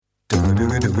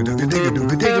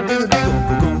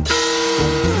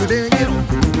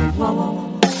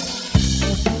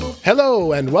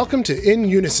Hello and welcome to In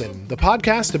Unison, the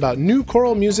podcast about new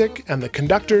choral music and the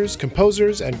conductors,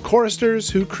 composers, and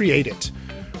choristers who create it.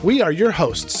 We are your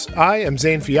hosts. I am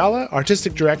Zane Fiala,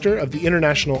 Artistic Director of the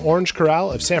International Orange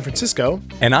Chorale of San Francisco.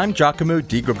 And I'm Giacomo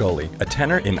Di Gregoli, a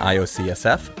tenor in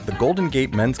IOCSF, the Golden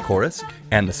Gate Men's Chorus,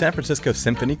 and the San Francisco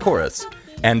Symphony Chorus.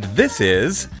 And this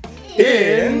is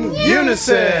In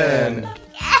Unison!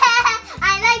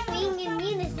 I like being in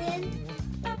unison.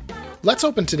 Let's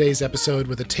open today's episode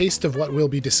with a taste of what we'll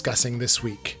be discussing this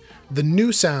week, the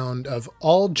new sound of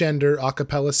all-gender a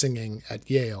cappella singing at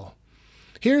Yale.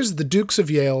 Here's the Dukes of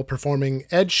Yale performing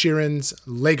Ed Sheeran's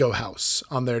Lego House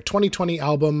on their 2020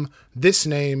 album, This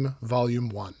Name, Volume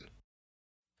 1.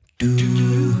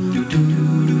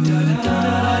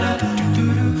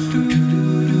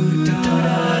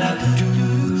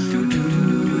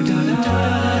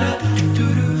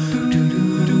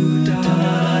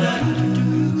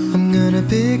 I'm gonna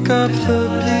pick up the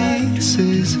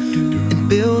pieces and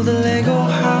build a Lego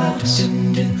house.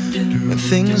 When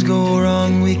things go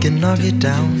wrong, we can knock it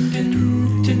down.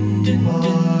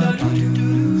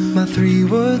 My three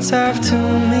words have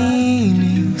two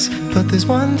meanings, but there's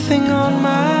one thing on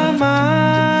my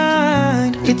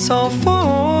mind. It's all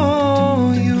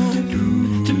for you.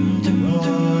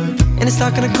 And it's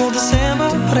not gonna cold December,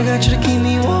 but I got you to keep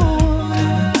me warm.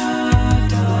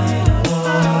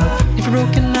 If you're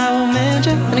broken, I will mend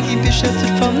you, and I keep you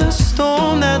sheltered from the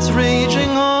storm that's raging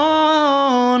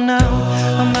on. Now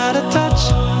I'm out of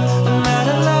touch, I'm out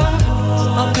of love.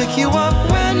 I'll pick you up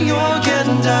when you're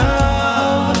getting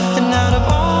down. And out of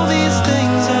all these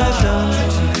things I've done,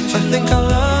 I think I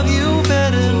love you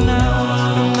better now.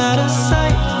 I'm out of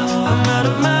sight, I'm out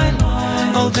of mind.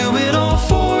 I'll do it all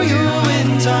for you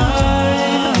in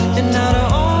time. And out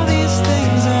of all these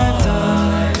things I've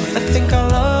done, I think I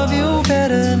love you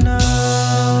better now.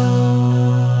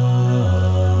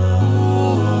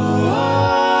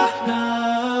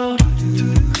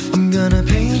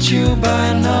 You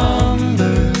by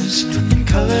numbers and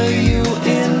color you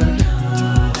in.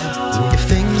 If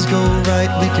things go right,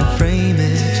 we can frame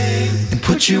it and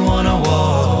put you on a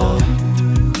wall.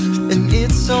 And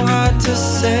it's so hard to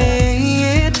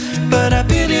say it, but I've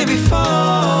been here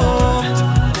before.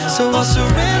 So I'll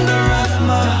surrender up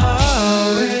my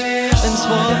heart and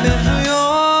swap it for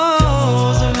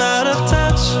yours. I'm out of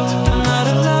touch, I'm out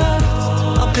of love.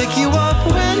 I'll pick you up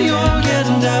when you're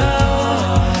getting down.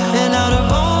 And out of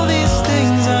all these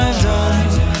things I've done,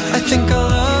 I think I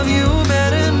love you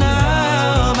better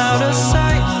now. I'm out of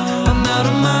sight, I'm out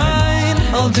of mind.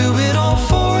 I'll do it all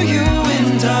for you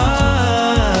in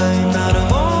time. Out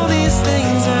of all these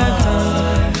things I've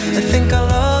done, I think I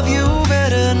love you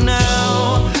better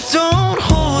now. Don't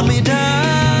hold me down.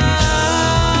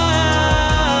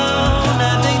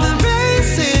 I think the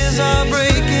braces are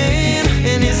breaking,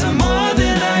 and it's more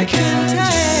than I can take.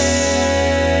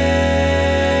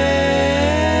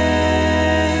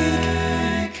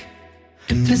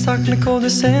 It's not gonna cold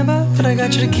December, but I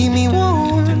got you to keep me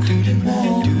warm.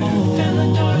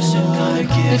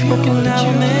 If broken, I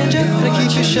will mend you, and I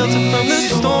keep you sheltered from the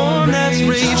storm that's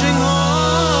raging on.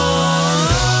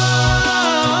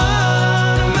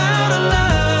 I'm out of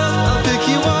love, I'll pick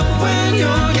you up when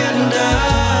you're getting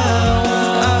down.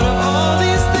 Out of all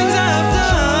these things I've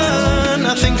done, I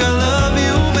think I love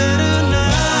you better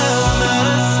now. I'm out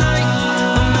of sight,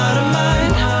 I'm out of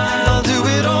mind. I'll do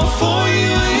it all for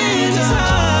you in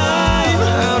time.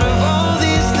 Out of all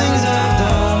these things I've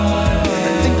done,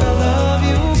 I think I love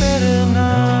you better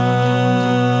now.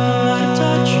 Out of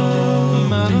touch,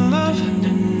 I'm out of love.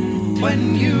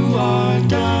 When you are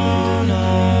down,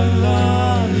 I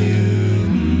love you.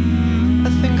 I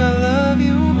think I love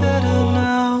you better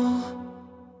now.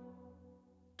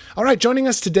 All right, joining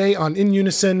us today on In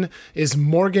Unison is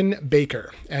Morgan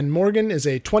Baker. And Morgan is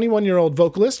a 21-year-old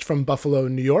vocalist from Buffalo,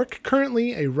 New York,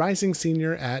 currently a rising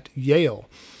senior at Yale.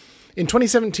 In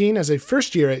 2017, as a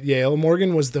first year at Yale,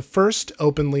 Morgan was the first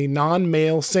openly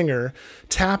non-male singer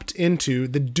tapped into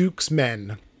the Dukes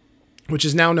Men, which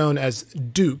is now known as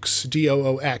Dukes,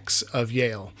 D-O-O-X, of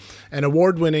Yale, an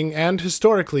award-winning and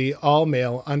historically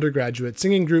all-male undergraduate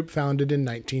singing group founded in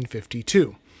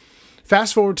 1952.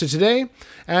 Fast forward to today,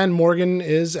 and Morgan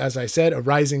is, as I said, a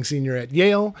rising senior at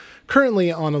Yale,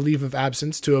 currently on a leave of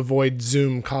absence to avoid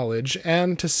Zoom college,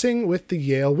 and to sing with the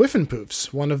Yale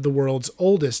Whiffenpoofs, one of the world's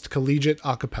oldest collegiate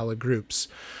a cappella groups.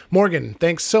 Morgan,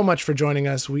 thanks so much for joining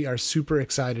us. We are super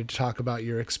excited to talk about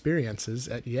your experiences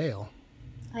at Yale.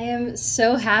 I am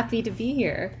so happy to be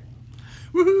here.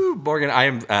 Woohoo! Morgan, I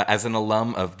am, as an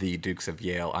alum of the Dukes of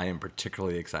Yale, I am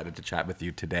particularly excited to chat with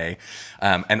you today.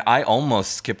 And I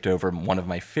almost skipped over one of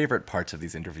my favorite parts of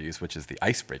these interviews, which is the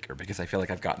icebreaker, because I feel like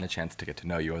I've gotten a chance to get to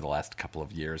know you over the last couple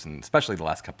of years, and especially the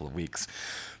last couple of weeks.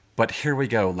 But here we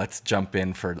go. Let's jump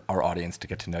in for our audience to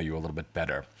get to know you a little bit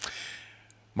better.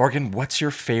 Morgan, what's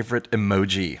your favorite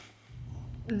emoji?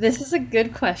 This is a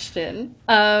good question.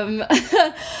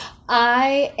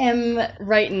 I am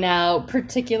right now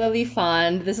particularly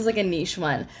fond, this is like a niche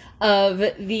one, of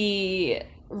the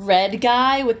red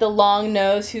guy with the long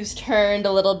nose who's turned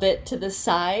a little bit to the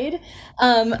side.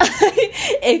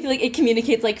 I feel like it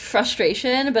communicates like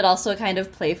frustration, but also a kind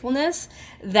of playfulness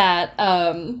that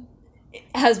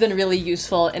has been really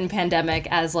useful in pandemic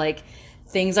as like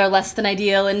things are less than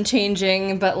ideal and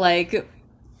changing, but like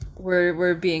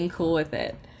we're being cool with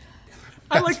it.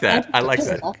 I like that. I like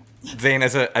that. Zane,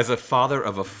 as a father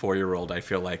of a 4-year-old, I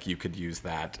feel like you could use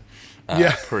that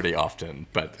pretty often.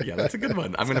 But yeah, that's a good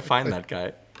one. I'm going to find that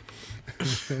guy.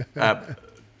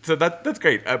 So that's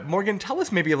great. Morgan, tell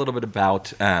us maybe a little bit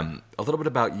about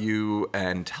you,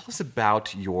 and tell us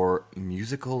about your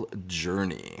musical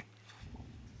journey.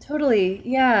 Totally,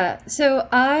 yeah. So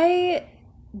I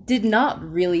did not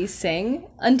really sing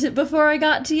before I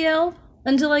got to Yale,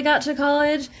 until I got to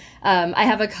college. I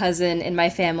have a cousin in my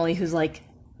family who's like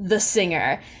the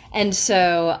singer, and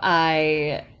so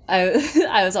I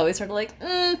was always sort of like,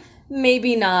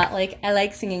 maybe not. Like, I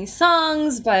like singing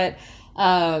songs, but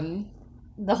the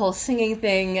whole singing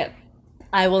thing,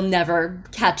 I will never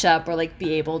catch up or like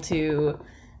be able to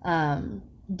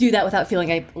do that without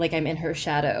feeling like I'm in her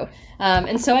shadow.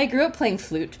 And so I grew up playing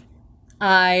flute.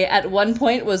 I, at one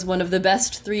point, was one of the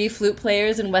best 3 flute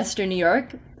players in Western New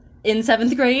York in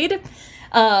 7th grade,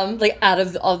 like out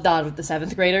of the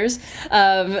 7th graders.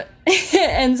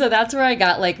 And so that's where I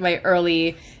got like my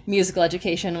early musical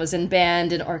education, was in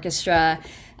band and orchestra.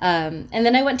 And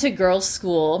then I went to girls'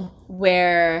 school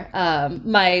where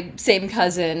my same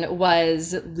cousin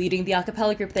was leading the a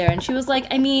cappella group there. And she was like,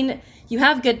 I mean, you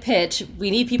have good pitch.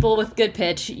 We need people with good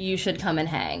pitch. You should come and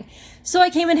hang. So I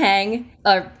came and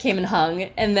hung.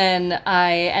 And then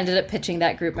I ended up pitching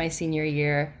that group my senior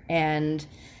year. And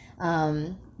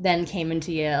then came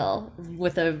into Yale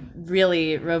with a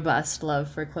really robust love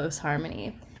for close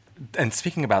harmony. And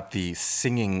speaking about the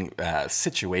singing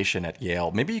situation at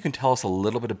Yale, maybe you can tell us a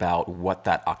little bit about what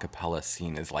that a cappella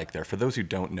scene is like there. For those who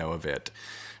don't know of it,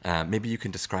 maybe you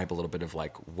can describe a little bit of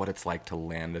like what it's like to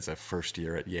land as a first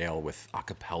year at Yale with a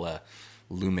cappella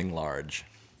looming large.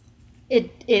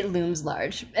 It looms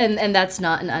large, and that's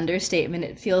not an understatement.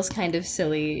 It feels kind of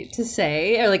silly to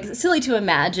say, or like silly to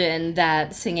imagine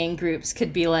that singing groups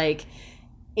could be like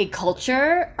a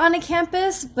culture on a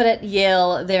campus, but at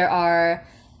Yale there are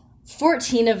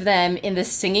 14 of them in the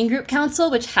singing group council,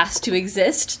 which has to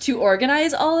exist to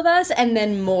organize all of us, and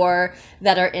then more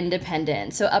that are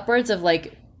independent. So upwards of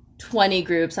like 20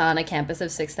 groups on a campus of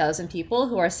 6,000 people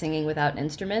who are singing without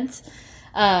instruments.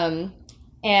 And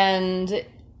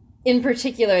in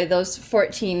particular, those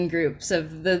 14 groups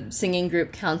of the singing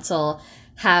group council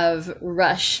have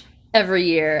Rush every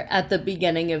year at the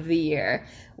beginning of the year,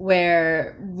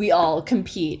 where we all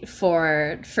compete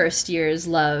for first year's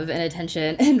love and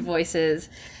attention and voices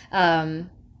to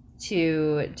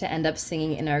end up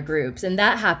singing in our groups. And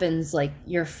that happens like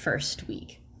your first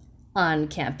week on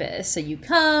campus. So you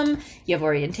come, you have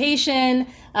orientation,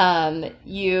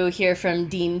 you hear from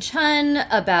Dean Chun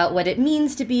about what it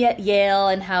means to be at Yale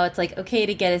and how it's like okay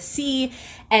to get a C,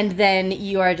 and then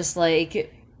you are just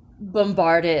like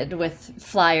bombarded with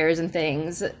flyers and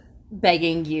things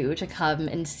begging you to come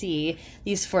and see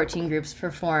these 14 groups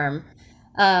perform.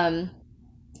 And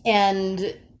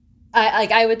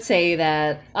I would say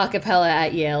that a cappella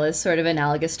at Yale is sort of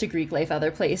analogous to Greek life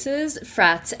other places.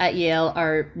 Frats at Yale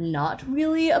are not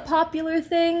really a popular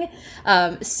thing.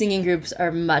 Singing groups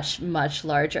are much, much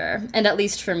larger. And at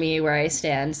least for me, where I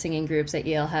stand, singing groups at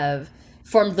Yale have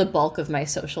formed the bulk of my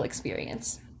social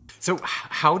experience. So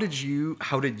how did you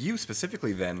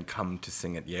specifically then come to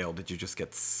sing at Yale? Did you just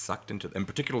get sucked into, and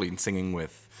particularly in singing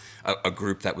with a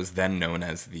group that was then known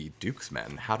as the Dukes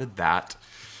Men? How did that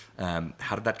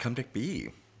come to be?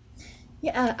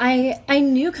 Yeah, I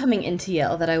knew coming into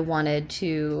Yale that I wanted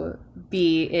to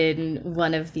be in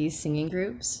one of these singing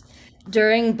groups.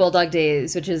 During Bulldog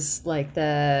Days, which is like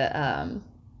the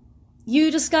you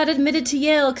just got admitted to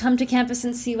Yale, come to campus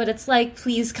and see what it's like,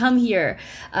 please come here.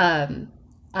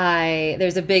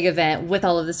 There's a big event with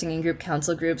all of the singing group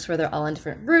council groups where they're all in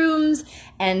different rooms,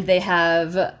 and they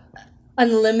have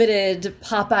unlimited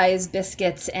Popeyes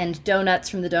biscuits and donuts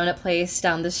from the donut place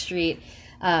down the street.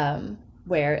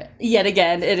 where yet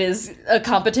again it is a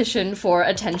competition for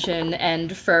attention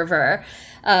and fervor.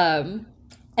 And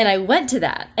I went to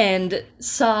that and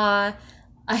saw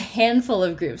a handful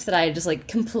of groups that I just like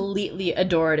completely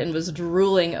adored and was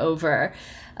drooling over.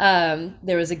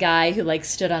 There was a guy who like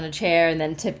stood on a chair and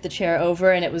then tipped the chair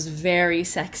over, and it was very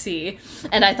sexy,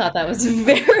 and I thought that was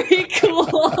very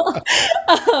cool.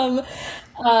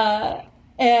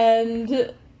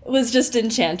 And was just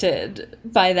enchanted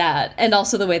by that, and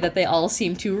also the way that they all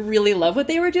seemed to really love what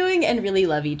they were doing and really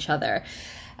love each other.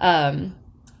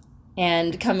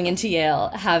 And coming into Yale,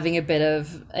 having a bit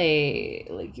of a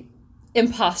like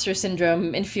imposter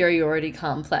syndrome, inferiority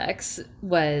complex,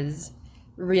 was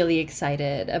really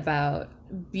excited about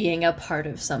being a part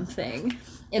of something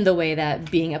in the way that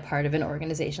being a part of an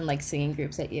organization like singing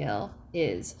groups at Yale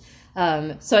is.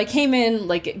 So I came in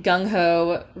like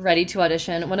gung-ho, ready to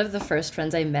audition. One of the first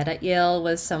friends I met at Yale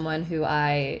was someone who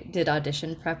I did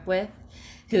audition prep with,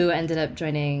 who ended up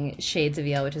joining Shades of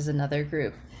Yale, which is another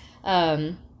group.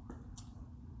 And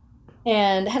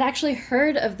had actually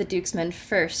heard of the Dukesmen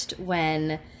first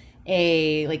when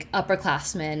a like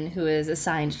upperclassman who is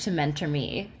assigned to mentor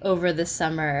me over the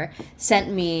summer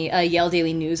sent me a Yale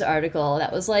Daily News article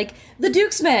that was like, the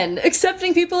Dukesmen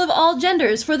accepting people of all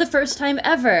genders for the first time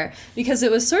ever, because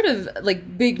it was sort of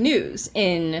like big news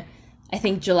in, I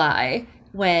think, July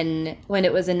when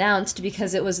it was announced,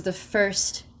 because it was the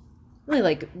first really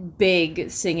like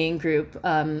big singing group,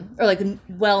 or like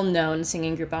well-known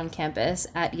singing group on campus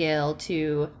at Yale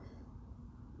to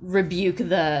rebuke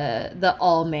the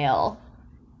all-male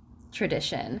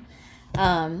tradition.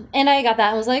 And I got that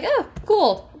and was like, oh,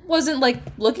 cool. Wasn't like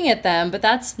looking at them, but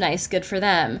that's nice, good for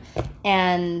them.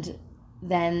 And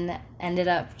then ended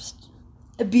up just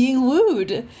being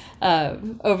wooed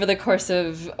over the course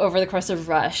of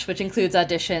Rush, which includes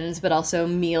auditions, but also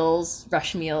meals,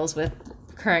 Rush meals with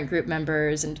current group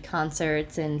members and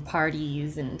concerts and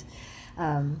parties and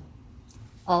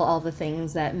all the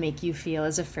things that make you feel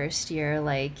as a first year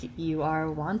like you are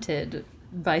wanted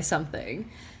by something.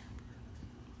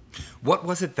 What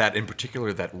was it that in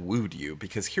particular that wooed you?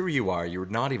 Because here you are, you're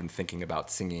not even thinking about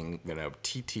singing,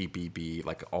 TTBB,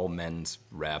 like all men's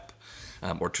rep,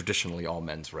 or traditionally all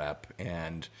men's rep,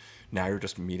 and now you're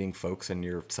just meeting folks and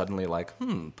you're suddenly like,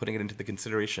 putting it into the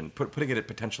consideration, putting it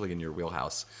potentially in your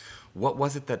wheelhouse. What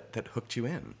was it that hooked you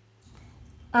in?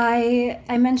 I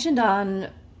mentioned on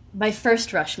my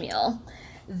first Rush meal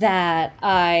that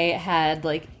I had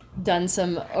like done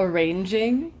some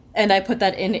arranging, and I put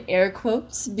that in air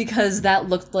quotes because that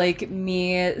looked like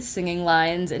me singing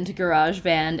lines into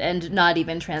GarageBand and not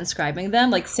even transcribing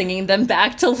them, like singing them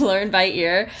back to learn by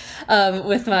ear,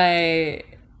 with my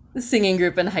singing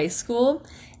group in high school.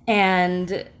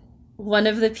 And one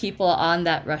of the people on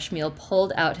that Rush meal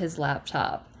pulled out his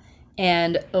laptop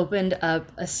and opened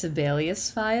up a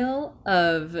Sibelius file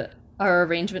of our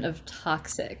arrangement of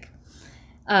Toxic,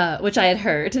 which I had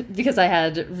heard because I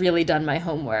had really done my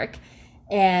homework.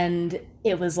 And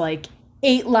it was like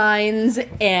 8 lines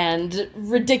and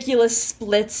ridiculous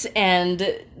splits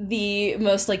and the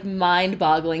most like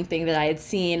mind-boggling thing that I had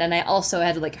seen. And I also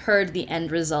had like heard the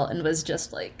end result and was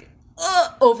just like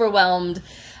overwhelmed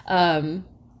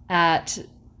at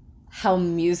how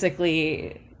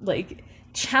musically like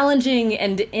challenging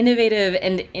and innovative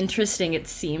and interesting it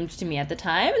seemed to me at the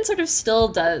time, and sort of still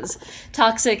does.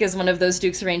 Toxic is one of those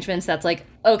Dukes arrangements that's like,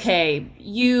 okay,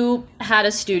 you had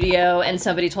a studio and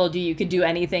somebody told you could do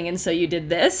anything, and so you did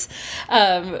this,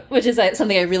 which is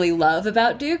something I really love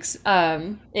about Dukes,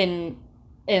 in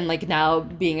like now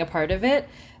being a part of it.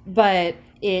 But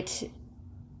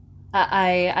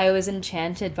I was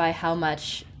enchanted by how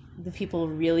much the people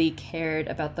really cared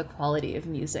about the quality of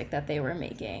music that they were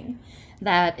making.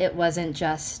 That it wasn't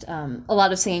just a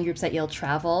lot of singing groups at Yale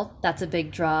travel. That's a big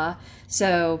draw.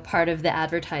 So part of the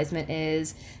advertisement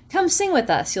is, come sing with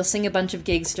us. You'll sing a bunch of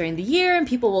gigs during the year and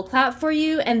people will clap for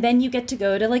you, and then you get to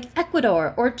go to like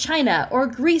Ecuador or China or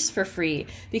Greece for free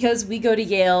because we go to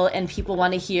Yale and people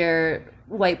want to hear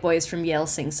white boys from Yale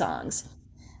sing songs.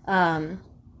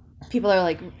 People are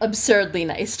like absurdly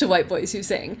nice to white boys who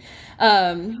sing.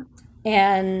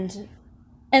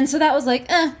 And so that was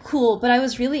like, cool. But I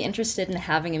was really interested in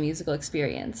having a musical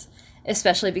experience,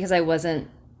 especially because I wasn't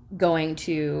going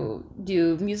to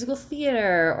do musical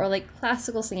theater or like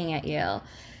classical singing at Yale.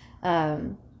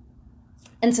 And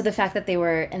so the fact that they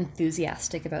were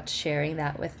enthusiastic about sharing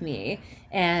that with me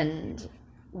and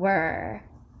were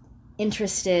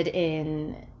interested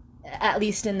in, at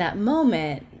least in that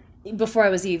moment, before I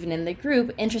was even in the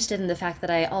group, interested in the fact that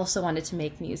I also wanted to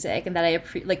make music and that I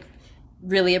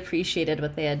really appreciated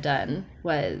what they had done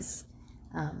was,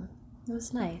 it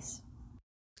was nice.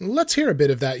 Let's hear a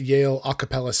bit of that Yale a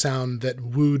cappella sound that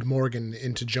wooed Morgan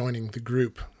into joining the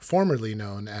group, formerly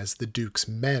known as the Duke's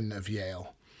Men of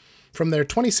Yale. From their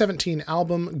 2017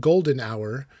 album Golden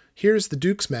Hour, here's the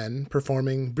Duke's Men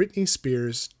performing Britney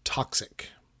Spears' Toxic.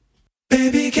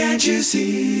 Baby, can't you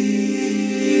see?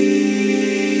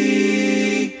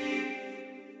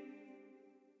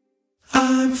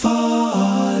 I'm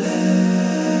falling,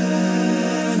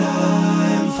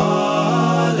 I'm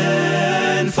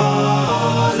falling, falling.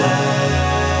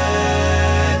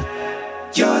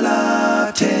 Your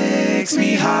love takes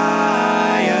me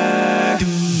higher.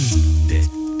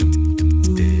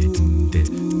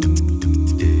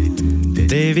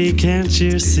 Baby, can't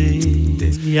you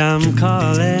see I'm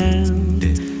calling?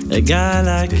 A guy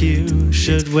like you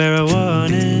should wear a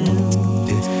warning.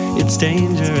 It's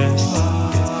dangerous,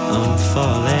 I'm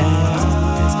falling.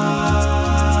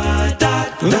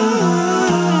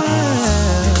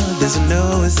 There's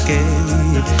no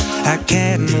escape, I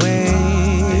can't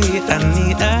wait, I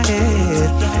need a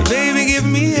hit. Baby, give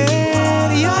me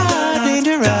it, you're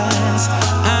dangerous,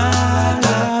 I'm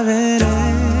loving it.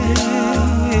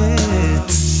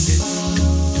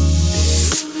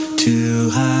 Too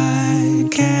high,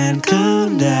 can't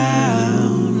come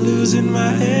down, losing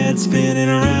my head, spinning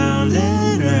around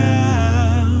and round.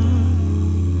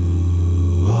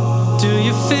 Do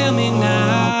you feel me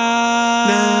now?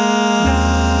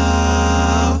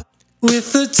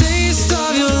 With the taste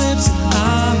of your lips,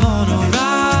 I'm on a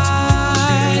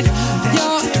ride.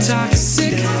 You're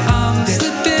toxic, I'm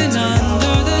slipping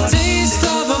under the taste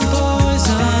of a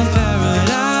poison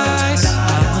paradise.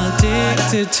 I'm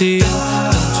addicted to you,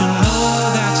 don't you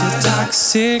know that you're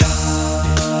toxic?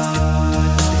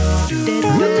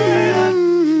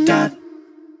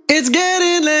 It's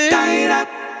getting late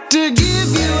to give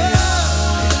you up.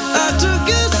 I took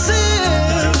a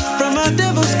sip from my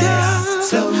devil's cup.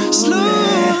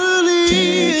 Slowly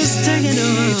it's taking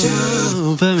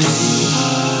over me.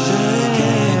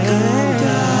 Can't come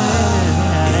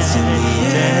down. It's in the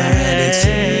air and it's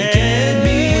taking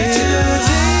me. With the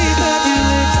taste of your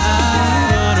lips,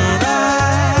 I'm on a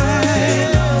ride.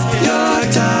 You're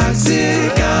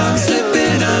toxic, I'm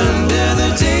slipping under the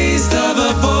taste of a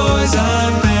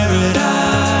poison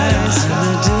paradise.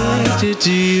 I'm addicted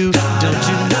to you, don't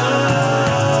you know?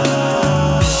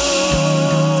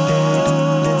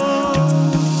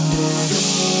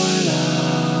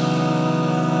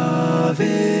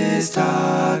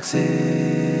 Toxic.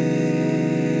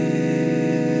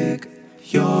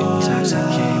 You're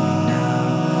intoxicating me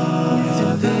now. With your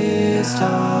love is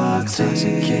toxic.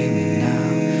 Intoxicating me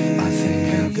now. I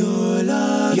think your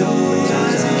love, your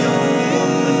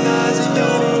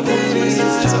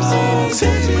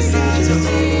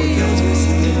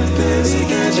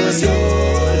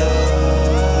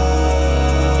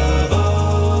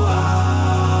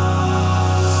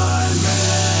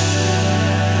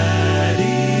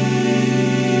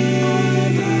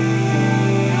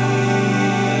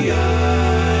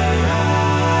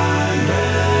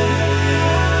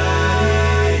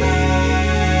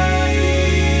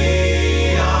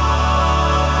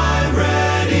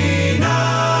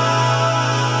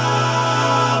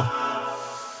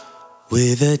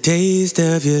with a taste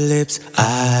of your lips,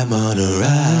 I'm on a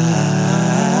rise.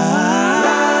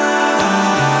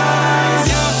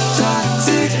 You're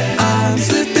toxic, I'm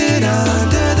slipping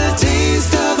under the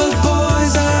taste of a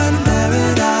poison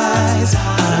paradise.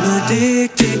 I'm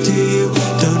addicted to you,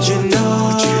 don't you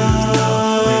know?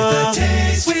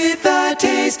 With a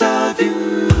taste of you.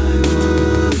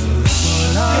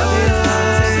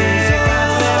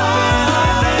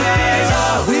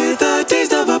 With a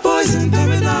taste of a poison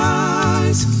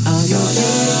paradise. I'm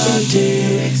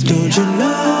addicted, don't you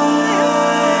know?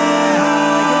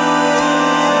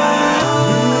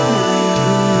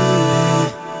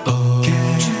 Oh,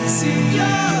 can't you see your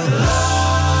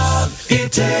love?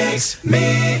 It takes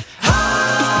me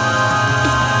higher.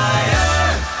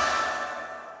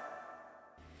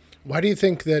 Why do you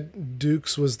think that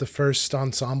Dukes was the first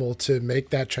ensemble to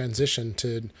make that transition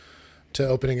to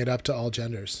opening it up to all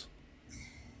genders?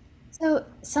 So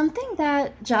something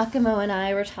that Giacomo and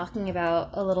I were talking about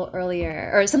a little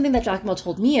earlier, or something that Giacomo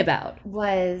told me about,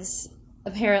 was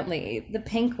apparently the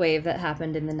pink wave that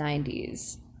happened in the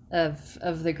 90s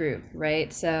of the group,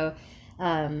 right? So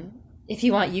if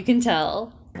you want, you can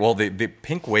tell. Well, the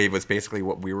pink wave was basically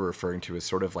what we were referring to as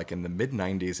sort of like in the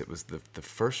mid-90s, it was the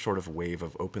first sort of wave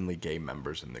of openly gay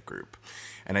members in the group.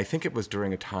 And I think it was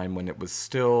during a time when it was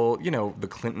still, you know, the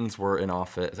Clintons were in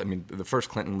office. I mean, the first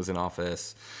Clinton was in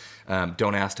office.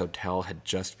 Don't Ask, Don't Tell had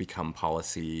just become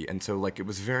policy. And so, like, it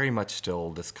was very much still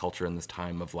this culture in this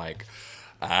time of, like,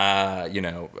 let's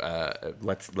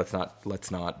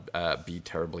not be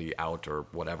terribly out or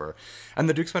whatever. And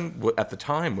the Dukesmen at the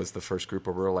time was the first group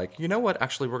where we were like, you know what,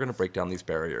 actually we're going to break down these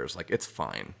barriers. Like, it's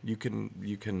fine. You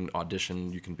can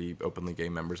audition, you can be openly gay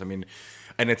members. I mean,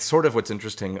 and it's sort of what's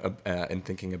interesting in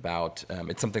thinking about.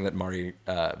 It's something that Mari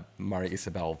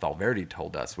Isabel Valverde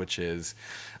told us, which is,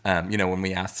 when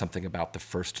we asked something about the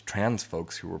first trans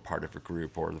folks who were part of a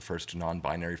group or the first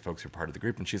non-binary folks who were part of the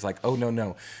group, and she's like, oh,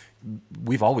 no,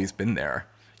 we've always been there.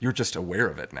 You're just aware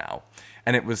of it now.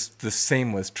 And it was the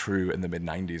same was true in the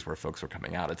mid-90s where folks were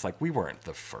coming out. It's like, we weren't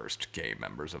the first gay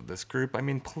members of this group. I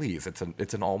mean, please, it's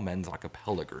an all-men's a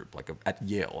cappella group. Like at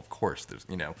Yale, of course,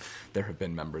 there have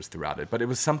been members throughout it. But it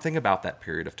was something about that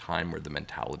period of time where the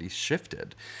mentality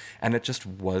shifted. And it just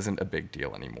wasn't a big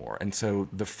deal anymore. And so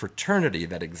the fraternity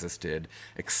that existed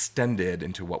extended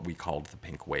into what we called the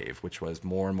pink wave, which was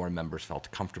more and more members felt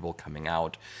comfortable coming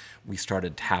out. We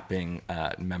started tapping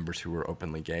members who were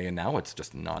openly gay, and now it's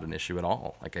just not an issue at all.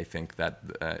 Like, I think that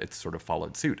it's sort of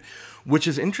followed suit, which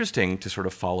is interesting to sort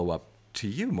of follow up to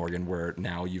you, Morgan, where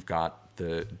now you've got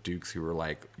the Dukes who are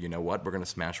like, you know what, we're going to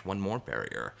smash one more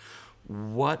barrier.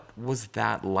 What was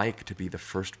that like to be the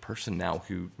first person now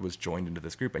who was joined into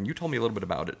this group? And you told me a little bit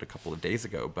about it a couple of days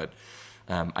ago, but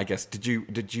I guess, did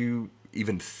you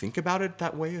even think about it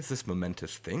that way as this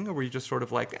momentous thing, or were you just sort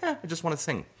of like, I just want to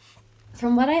sing?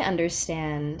 From what I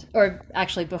understand, or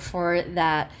actually before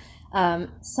that,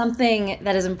 something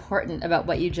that is important about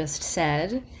what you just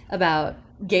said about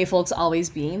gay folks always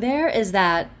being there is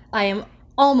that I am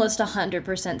almost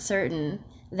 100% certain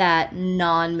that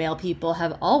non-male people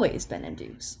have always been in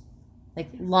Dukes, like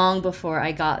long before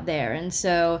I got there. And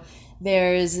so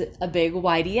there's a big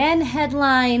YDN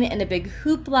headline and a big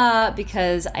hoopla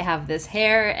because I have this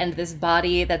hair and this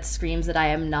body that screams that I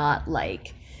am not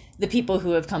like the people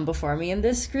who have come before me in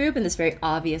this group in this very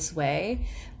obvious way.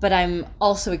 But I'm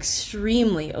also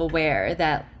extremely aware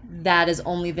that that is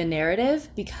only the narrative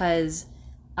because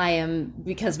my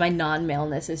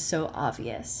non-maleness is so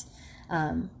obvious,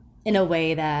 in a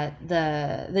way that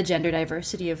the gender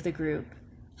diversity of the group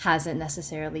hasn't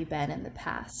necessarily been in the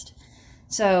past.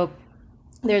 So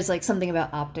there's like something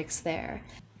about optics there.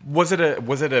 Was it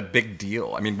a big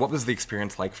deal? I mean, what was the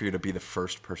experience like for you to be the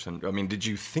first person? I mean, did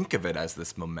you think of it as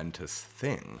this momentous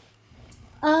thing?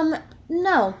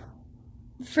 No.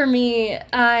 For me, did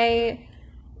I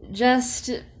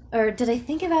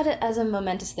think about it as a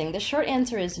momentous thing? The short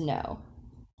answer is no.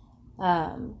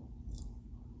 Part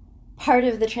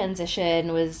of the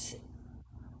transition was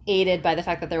aided by the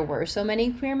fact that there were so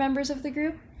many queer members of the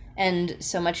group and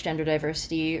so much gender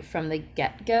diversity from the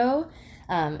get-go.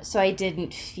 So I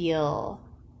didn't feel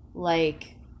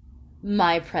like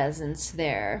my presence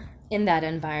there in that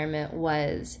environment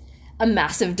was a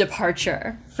massive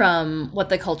departure from what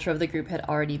the culture of the group had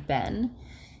already been.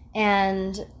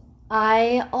 And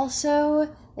I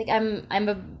also, I'm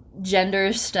a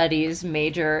gender studies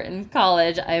major in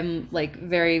college. I'm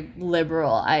very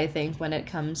liberal, I think, when it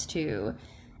comes to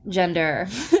gender.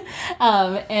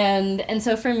 And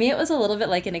so for me, it was a little bit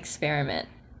like an experiment.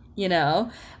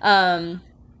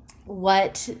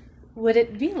 What would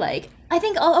it be like? I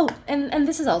think, and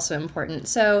this is also important.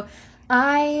 So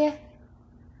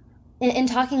in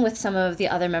talking with some of the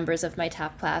other members of my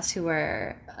TAP class who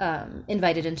were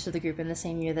invited into the group in the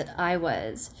same year that I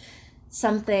was,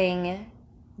 something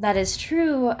that is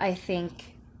true, I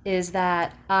think, is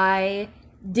that I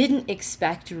didn't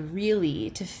expect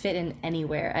really to fit in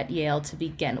anywhere at Yale to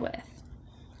begin with.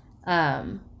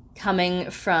 Coming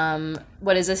from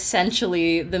what is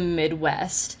essentially the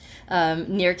Midwest,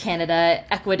 near Canada,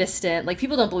 equidistant.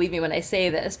 People don't believe me when I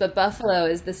say this, but Buffalo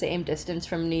is the same distance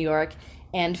from New York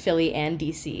and Philly and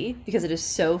DC because it is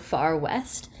so far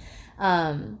west.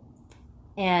 And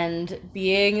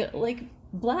being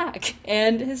Black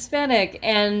and Hispanic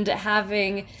and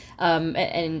having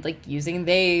and using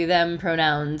they them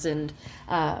pronouns, and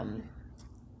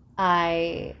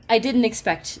I didn't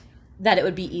expect that it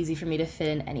would be easy for me to fit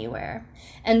in anywhere.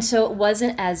 And so it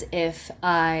wasn't as if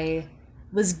I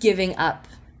was giving up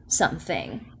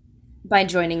something by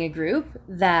joining a group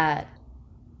that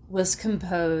was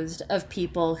composed of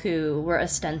people who were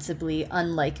ostensibly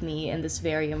unlike me in this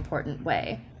very important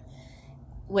way,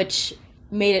 which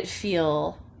made it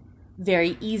feel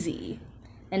very easy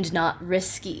and not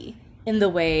risky in the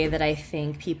way that I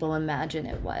think people imagine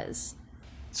it was.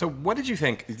 So what did you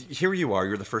think? Here you are,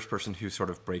 you're the first person who sort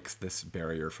of breaks this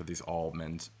barrier for these all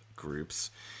men's groups.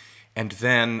 And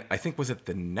then, I think, was it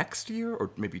the next year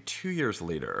or maybe 2 years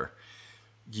later,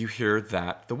 you hear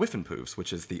that the Whiffenpoofs,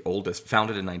 which is the oldest,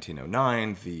 founded in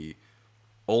 1909, the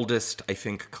oldest, I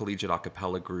think, collegiate a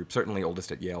cappella group, certainly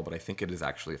oldest at Yale, but I think it is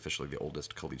actually officially the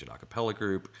oldest collegiate a cappella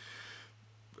group.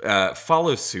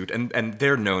 Follows suit, and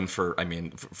they're known for, I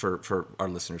mean, for our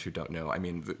listeners who don't know, I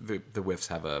mean, the Whiffs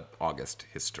have a august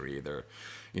history. They're,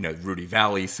 Rudy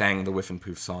Valley sang the Whiff and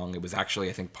Poof song. It was actually,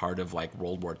 I think, part of like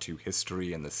World War II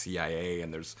history and the CIA,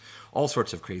 and there's all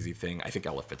sorts of crazy thing. I think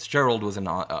Ella Fitzgerald was an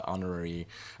honorary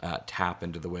tap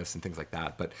into the Whiffs and things like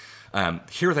that. But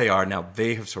here they are now.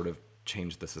 They have sort of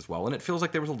changed this as well, and it feels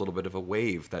like there was a little bit of a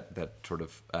wave that sort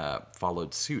of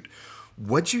followed suit.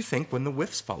 What'd you think when the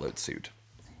Whiffs followed suit?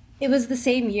 It was the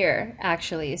same year,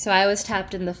 actually. So I was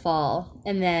tapped in the fall,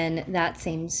 and then that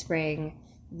same spring,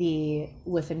 the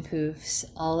Whiff and Poofs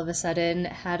all of a sudden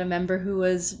had a member who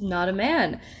was not a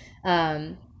man.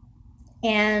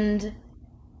 And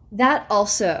that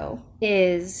also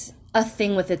is a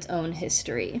thing with its own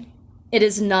history. It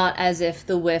is not as if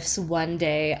the Whiffs one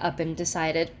day up and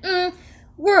decided,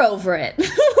 we're over it.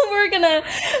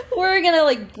 we're gonna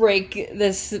like break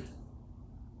this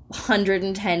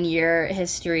 110-year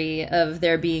history of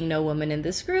there being no woman in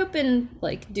this group and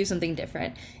like do something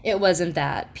different. It wasn't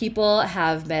that. People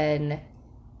have been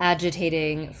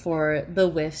agitating for the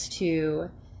Whiffs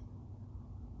to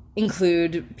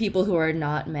include people who are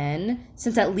not men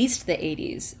since at least the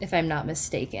 80s, if I'm not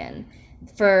mistaken.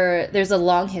 There's a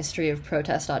long history of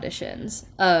protest auditions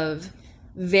of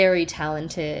very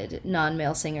talented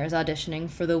non-male singers auditioning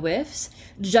for the Whiffs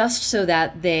just so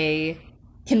that they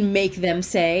can make them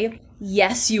say,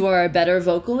 yes, you are a better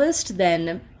vocalist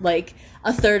than like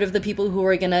a third of the people who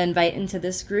we're going to invite into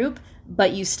this group,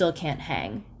 but you still can't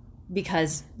hang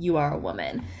because you are a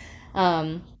woman.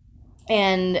 And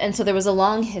so there was a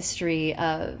long history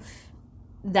of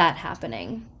that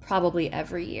happening probably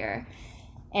every year.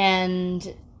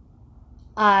 And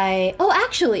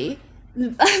actually,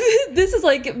 this is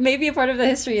like maybe a part of the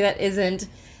history that isn't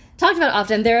talked about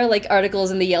often. There are like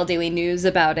articles in the Yale Daily News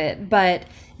about it, but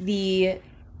the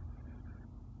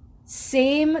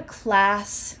same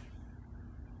class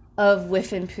of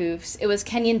Whiff and Poofs, it was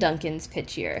Kenyon Duncan's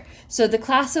pitch year. So the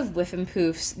class of Whiff and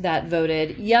Poofs that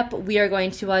voted, yep, we are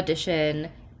going to audition,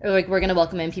 or like we're going to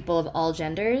welcome in people of all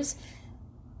genders,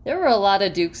 there were a lot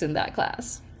of Dukes in that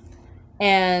class.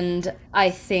 And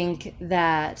I think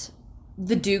that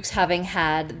the Dukes having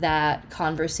had that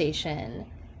conversation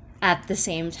at the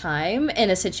same time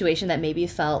in a situation that maybe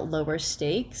felt lower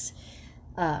stakes,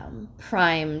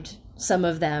 primed some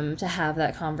of them to have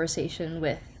that conversation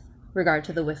with regard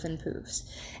to the Whiff and Poofs.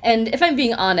 And if I'm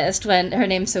being honest, when her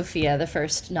name's Sophia, the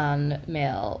first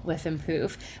non-male Whiff and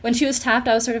Poof, when she was tapped,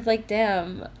 I was sort of like,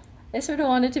 damn, I sort of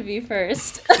wanted to be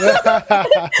first.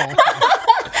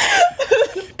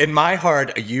 In my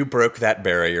heart, you broke that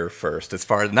barrier first, as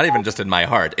far as, not even just in my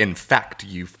heart, in fact,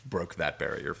 you broke that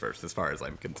barrier first, as far as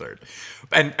I'm concerned.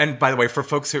 And by the way, for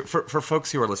folks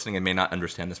who are listening and may not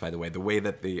understand this, by the way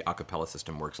that the a cappella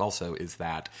system works also is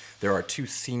that there are two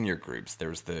senior groups.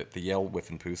 There's the Yale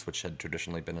Whiff and Poofs, which had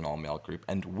traditionally been an all-male group,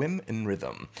 and Whim in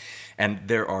Rhythm. And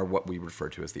there are what we refer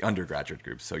to as the undergraduate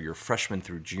groups. So your freshman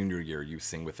through junior year, you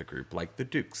sing with a group like the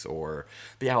Dukes or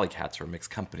the Alley Cats or Mixed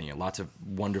Company, and lots of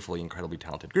wonderfully, incredibly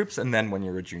talented groups. And then when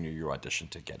you're a junior, you audition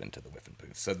to get into the Whiff and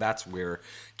Poofs. So that's where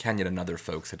Kenyon and other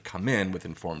folks had come in with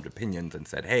informed opinions and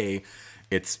said, hey,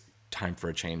 it's time for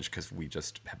a change because we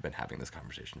just have been having this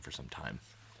conversation for some time.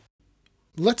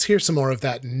 Let's hear some more of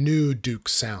that new Duke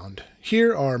sound.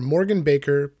 Here are Morgan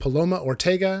Baker, Paloma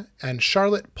Ortega, and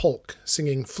Charlotte Polk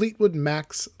singing Fleetwood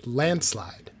Mac's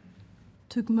Landslide.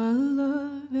 Took my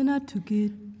love and I took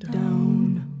it down.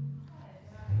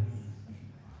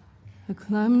 I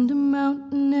climbed a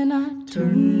mountain and I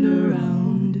turned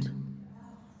around.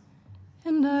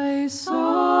 And I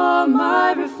saw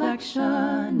my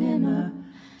reflection in a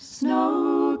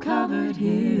snow-covered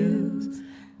hills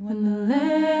when the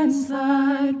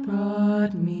landslide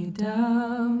brought me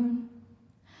down.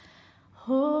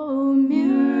 Oh,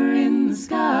 mirror in the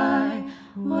sky,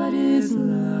 what is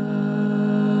love?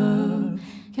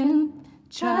 Can a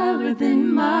child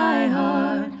within my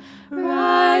heart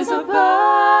rise above?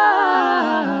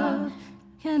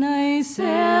 Can I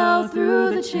sail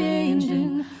through the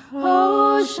changing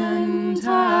ocean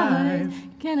tide?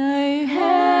 Can I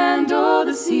handle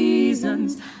the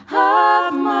seasons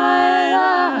of my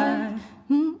life?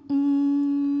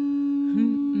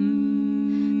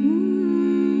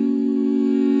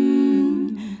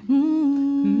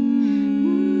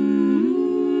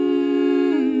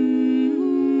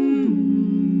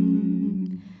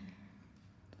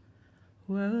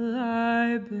 Well,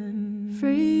 I've been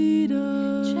afraid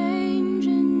of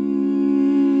changing,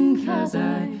 'cause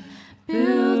I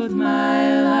built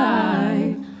my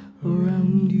life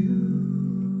around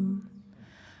you.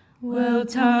 Well,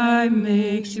 time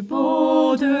makes you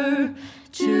bolder.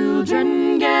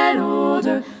 Children get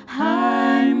older.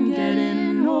 I'm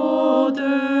getting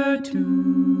older too.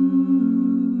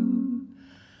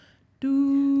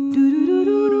 Do do do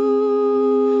do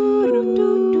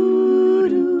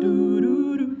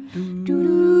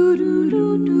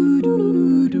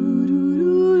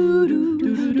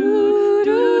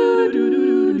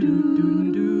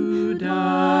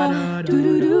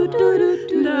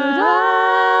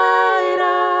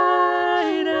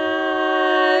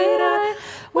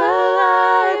Well,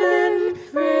 I've been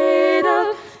afraid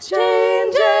of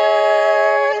changing,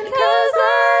 'cause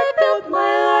I built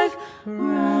my life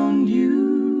around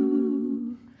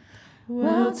you.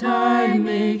 Well, time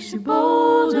makes you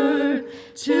bolder.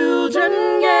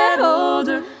 Children get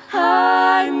older.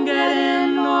 I'm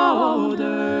getting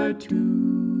older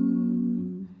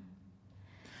too.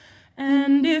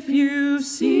 And if you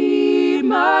see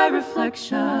my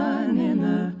reflection in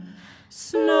the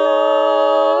snow-covered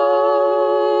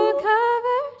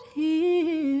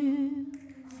hills,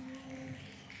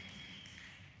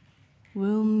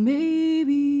 well,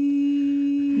 maybe,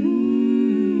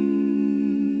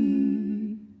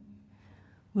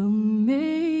 well,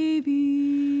 maybe,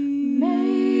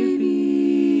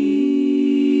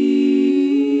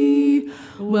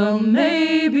 well,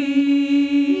 maybe.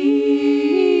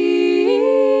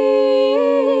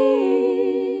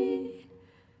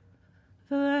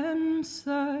 The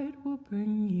landslide will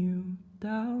bring you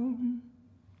down.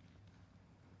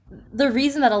 The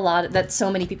reason that so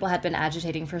many people had been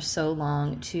agitating for so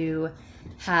long to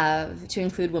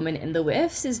include women in the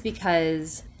WIFs is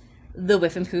because the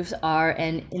WIF and Poofs are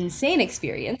an insane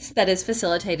experience that is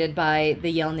facilitated by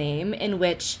the Yale name, in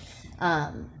which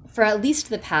for at least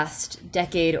the past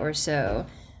decade or so,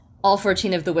 all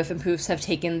 14 of the WIF and Poofs have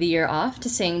taken the year off to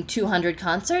sing 200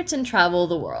 concerts and travel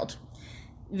the world.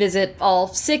 Visit all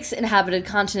 6 inhabited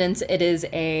continents. It is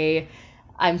a,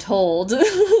 I'm told,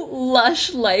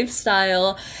 lush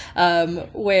lifestyle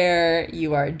where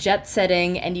you are jet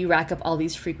setting and you rack up all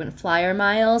these frequent flyer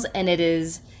miles, and it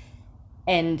is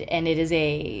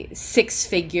a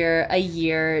 6-figure a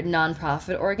year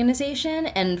nonprofit organization,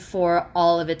 and for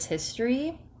all of its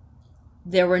history,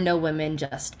 there were no women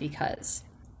just because.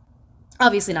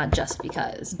 Obviously not just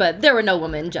because, but there were no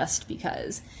women just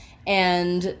because.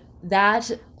 And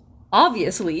that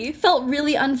obviously felt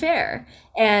really unfair.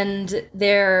 And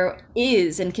there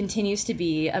is and continues to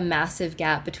be a massive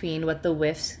gap between what the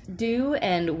WIFs do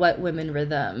and what Women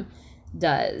Rhythm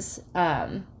does,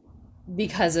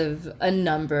 because of a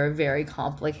number of very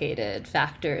complicated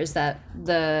factors that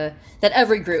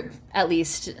every group, at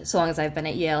least so long as I've been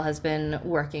at Yale, has been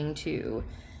working to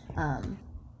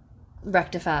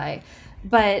rectify.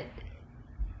 But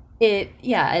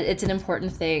it's an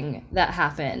important thing that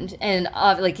happened, and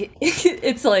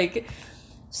it's like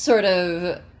sort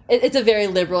of, it's a very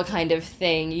liberal kind of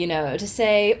thing, you know, to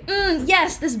say,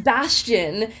 yes, this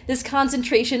bastion, this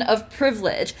concentration of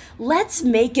privilege, let's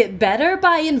make it better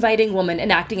by inviting women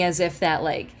and acting as if that,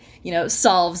 like, you know,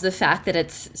 solves the fact that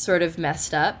it's sort of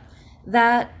messed up,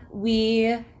 that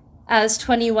we, as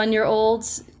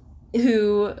 21-year-olds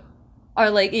who are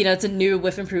like, you know, it's a new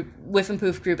Whiff and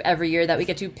Poof group every year, that we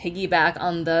get to piggyback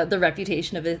on the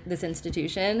reputation of this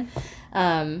institution,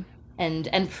 and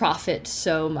profit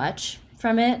so much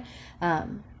from it.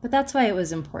 But that's why it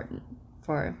was important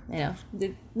for, you know,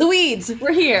 the weeds.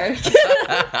 We're here.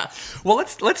 Well,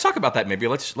 let's talk about that. Maybe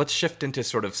let's shift into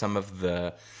sort of some of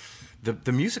the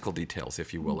musical details,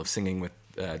 if you will, of singing with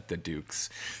the Dukes.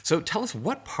 So tell us,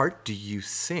 what part do you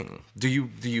sing? Do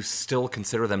you still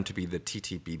consider them to be the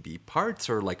TTBB parts,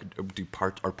 or like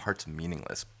are parts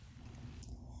meaningless?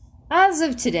 As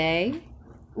of today,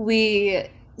 we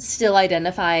still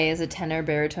identify as a tenor,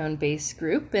 baritone, bass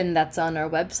group, and that's on our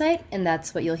website, and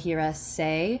that's what you'll hear us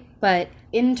say. But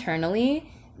internally,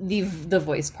 the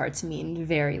voice parts mean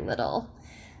very little,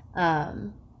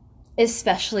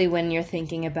 especially when you're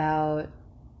thinking about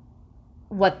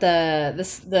what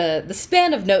the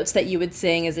span of notes that you would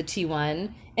sing as a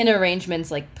T1 in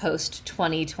arrangements like post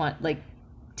 2020, like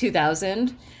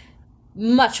 2000,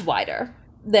 much wider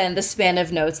than the span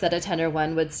of notes that a tenor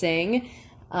 1 would sing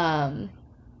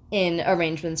in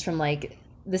arrangements from like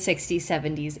the 60s,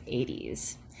 70s,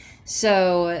 80s.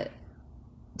 So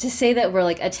to say that we're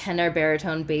like a tenor,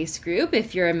 baritone, bass group,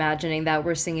 if you're imagining that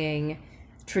we're singing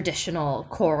traditional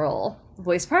choral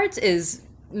voice parts, is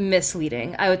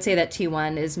misleading. I would say that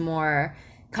T1 is more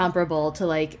comparable to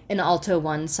like an alto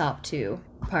 1 sop 2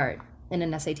 part in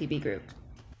an SATB group.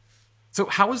 So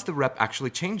how has the rep actually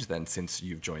changed then since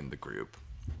you've joined the group?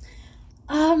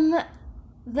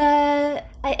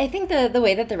 I think the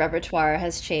way that the repertoire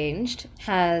has changed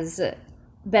has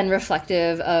been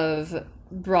reflective of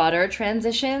broader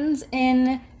transitions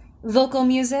in vocal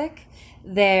music.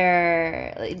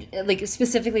 They're like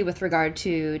specifically with regard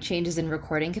to changes in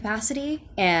recording capacity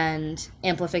and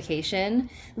amplification.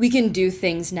 We can do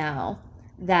things now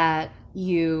that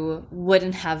you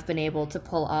wouldn't have been able to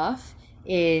pull off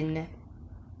in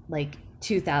like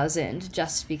 2000,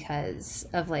 just because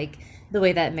of like the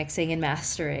way that mixing and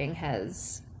mastering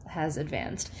has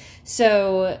advanced.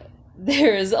 So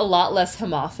there's a lot less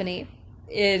homophony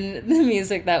in the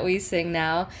music that we sing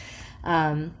now.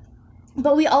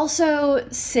 But we also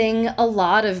sing a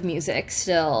lot of music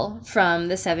still from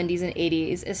the 70s and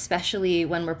 80s, especially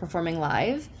when we're performing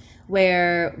live,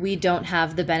 where we don't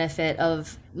have the benefit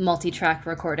of multi-track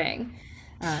recording.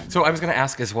 So I was going to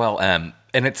ask as well, and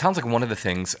it sounds like one of the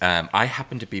things, I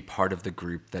happen to be part of the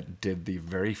group that did the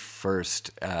very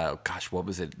first, what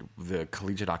was it? The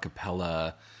collegiate a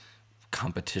cappella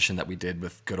competition that we did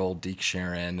with good old Deke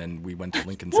Sharon, and we went to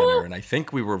Lincoln Center, and I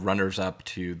think we were runners-up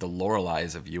to the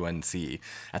Loreleis of UNC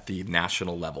at the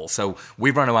national level. So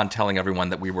we run around telling everyone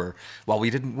that while we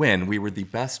didn't win, we were the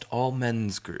best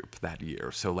all-men's group that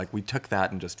year. So like we took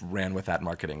that and just ran with that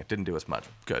marketing. It didn't do us much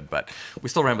good, but we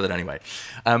still ran with it anyway.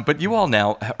 But you all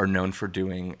now are known for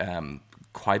doing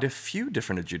quite a few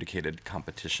different adjudicated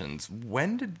competitions.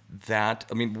 When did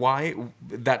why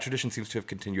that tradition seems to have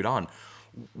continued on?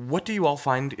 What do you all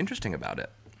find interesting about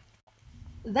it?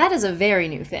 That is a very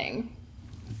new thing,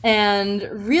 and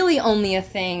really only a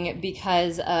thing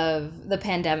because of the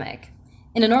pandemic.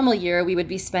 In a normal year, we would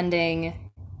be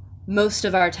spending most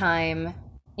of our time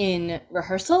in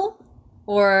rehearsal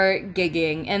or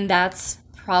gigging, and that's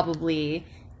probably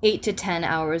 8 to 10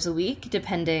 hours a week,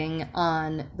 depending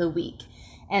on the week.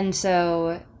 And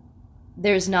so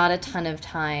there's not a ton of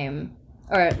time,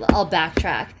 or I'll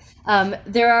backtrack.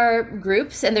 There are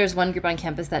groups, and there's one group on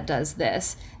campus that does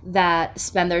this, that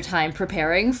spend their time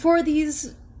preparing for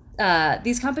these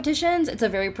competitions. It's a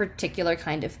very particular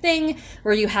kind of thing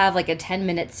where you have like a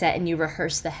 10-minute set and you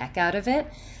rehearse the heck out of it.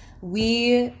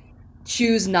 We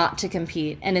choose not to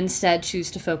compete and instead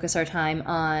choose to focus our time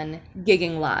on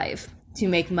gigging live to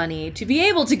make money, to be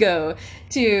able to go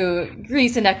to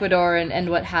Greece and Ecuador and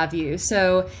what have you.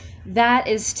 So that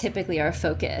is typically our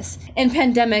focus. In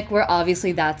pandemic, where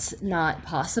obviously that's not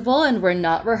possible and we're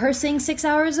not rehearsing 6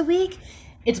 hours a week,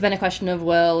 it's been a question of,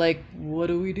 well, like, what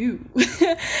do we do?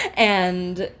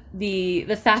 And the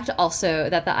fact also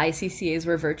that the ICCAs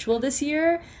were virtual this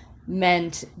year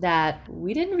meant that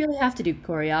we didn't really have to do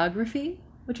choreography,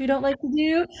 which we don't like to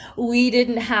do. We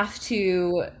didn't have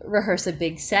to rehearse a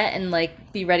big set and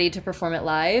like be ready to perform it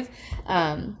live.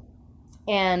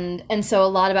 And so a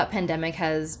lot about pandemic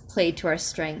has played to our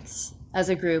strengths as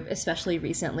a group, especially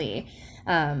recently.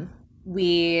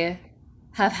 We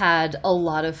have had a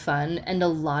lot of fun and a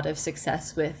lot of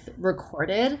success with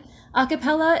recorded a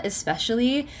cappella,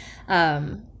 especially.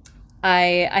 I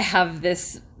have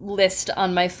this list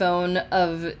on my phone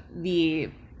of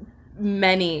the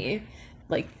many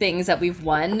like things that we've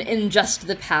won in just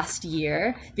the past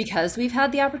year because we've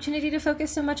had the opportunity to focus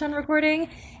so much on recording.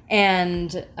 And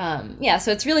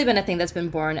so it's really been a thing that's been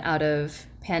born out of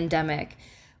pandemic.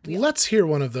 Let's hear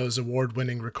one of those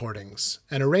award-winning recordings,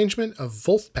 an arrangement of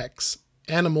Vulfpec's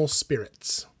Animal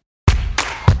Spirits.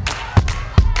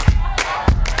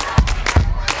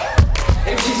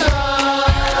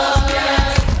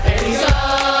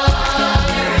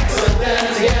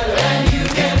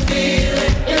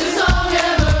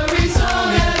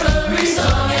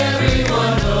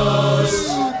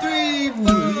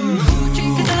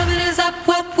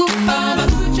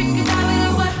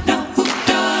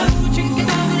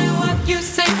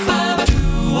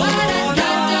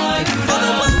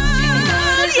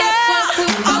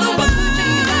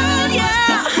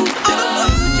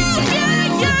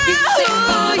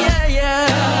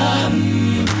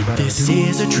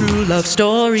 A true love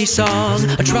story song,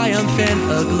 a triumph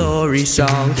and a glory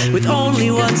song, with only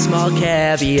one small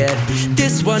caveat.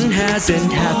 This one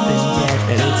hasn't happened yet,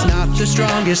 and it's not the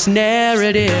strongest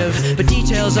narrative, but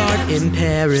details aren't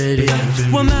imperative.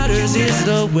 What matters is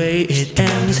the way it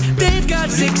ends. They've got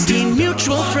 16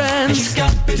 mutual friends,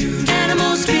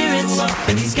 animal spirits,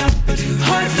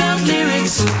 heartfelt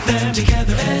lyrics,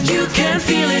 you can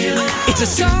feel it. It's a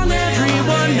song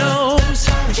everyone knows.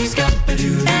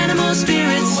 Animal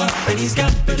spirits,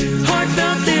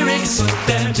 heartfelt lyrics,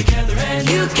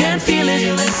 you can feel it.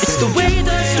 It's the way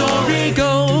the story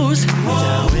goes.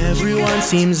 Now everyone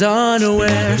seems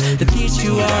unaware that these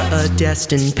two are a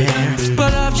destined pair.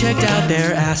 But I've checked out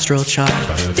their astral chart.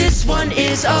 This one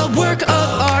is a work of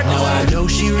art. Now I know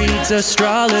she reads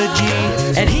astrology,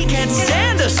 and he can't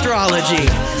stand astrology,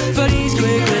 but he's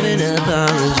quick with an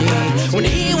apology when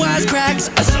he wisecracks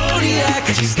a zodiac.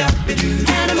 And she's got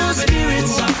animal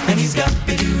spirits, and he's got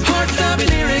heartfelt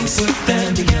lyrics. Put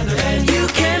them together and you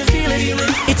can feel it.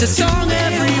 It's a song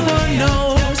everyone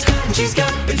knows. And she's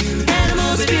got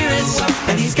animal spirits,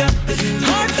 and he's got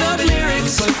heartfelt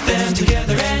lyrics. Put them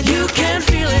together and you can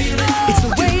feel it. It's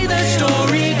the way the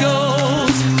story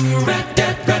goes.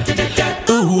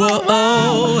 Ooh, oh,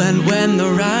 oh. And when the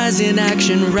rise in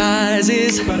action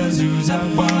rises,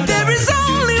 there is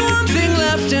only one thing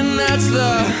left, and that's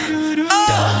the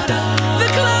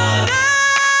climax.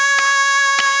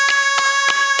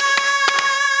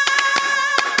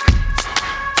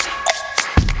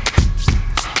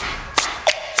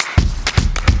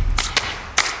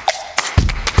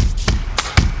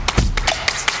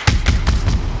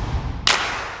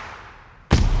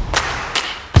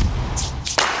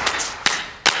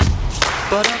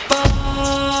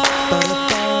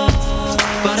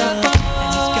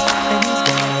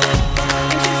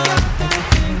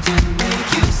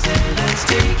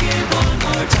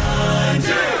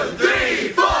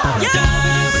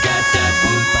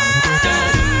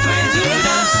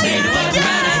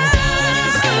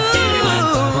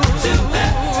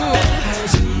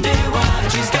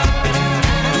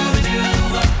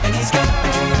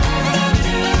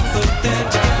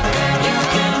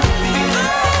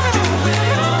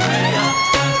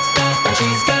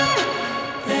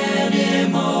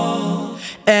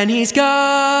 And he's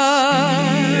got,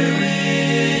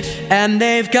 and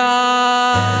they've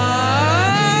got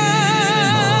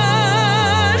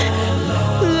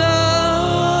love.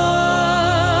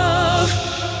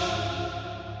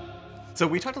 So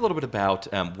we talked a little bit about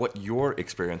what your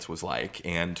experience was like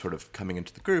and sort of coming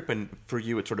into the group, and for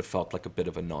you it sort of felt like a bit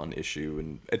of a non-issue,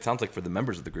 and it sounds like for the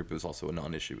members of the group it was also a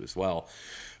non-issue as well.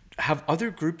 Have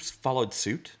other groups followed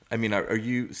suit? I mean, are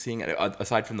you seeing,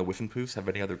 aside from the Whiffenpoofs, have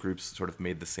any other groups sort of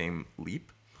made the same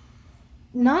leap?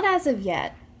 Not as of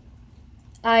yet.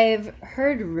 I've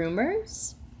heard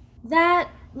rumors that,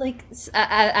 like,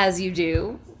 as you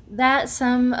do, that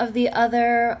some of the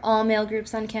other all-male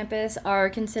groups on campus are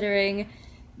considering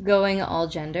going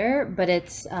all-gender, but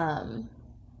it's,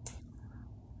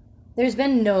 there's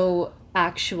been no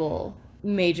actual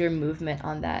major movement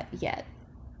on that yet.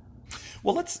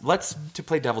 Well, let's to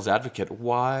play devil's advocate.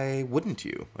 Why wouldn't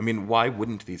you? I mean, why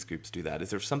wouldn't these groups do that?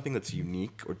 Is there something that's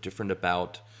unique or different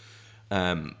about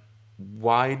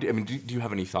why? Do you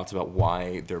have any thoughts about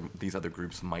why these other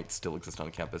groups might still exist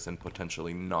on campus and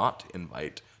potentially not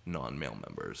invite non-male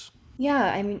members? Yeah,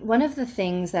 I mean, one of the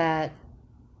things that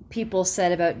people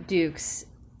said about Dukes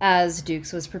as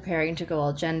Dukes was preparing to go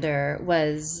all gender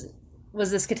was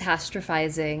this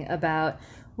catastrophizing about,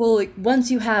 well, like,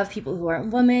 once you have people who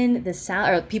aren't women, the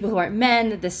sound, or people who aren't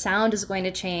men, the sound is going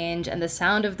to change, and the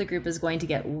sound of the group is going to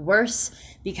get worse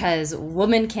because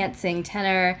women can't sing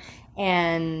tenor,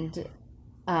 and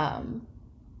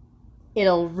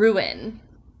it'll ruin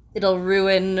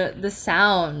the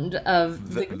sound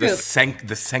of the group.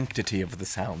 The sanctity of the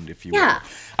sound, if you will.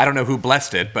 I don't know who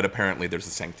blessed it, but apparently there's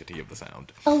a sanctity of the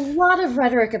sound. A lot of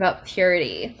rhetoric about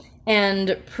purity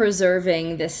and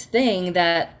preserving this thing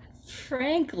that,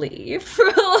 frankly, for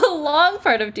a long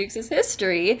part of Dukes'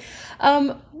 history,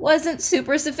 wasn't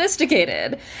super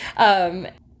sophisticated.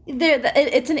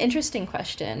 It's an interesting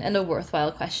question and a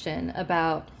worthwhile question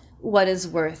about what is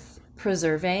worth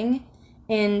preserving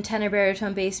in tenor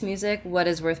baritone bass music, what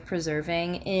is worth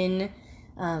preserving in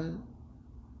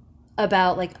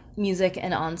about like music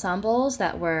and ensembles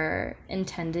that were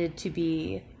intended to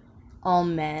be all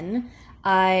men.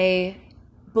 I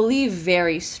believe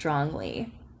very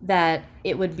strongly that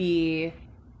it would be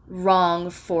wrong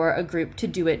for a group to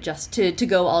do it just to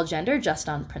go all gender just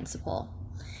on principle.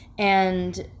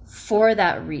 And for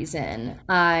that reason,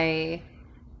 I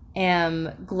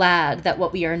am glad that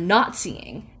what we are not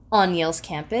seeing on Yale's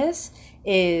campus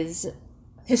is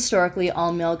historically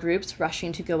all male groups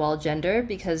rushing to go all gender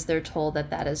because they're told that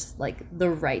that is like the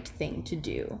right thing to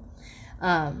do.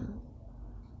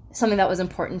 Something that was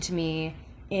important to me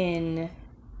in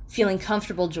feeling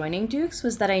comfortable joining Dukes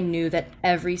was that I knew that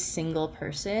every single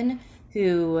person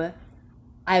who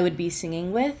I would be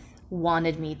singing with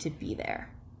wanted me to be there.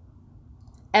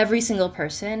 Every single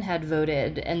person had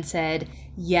voted and said,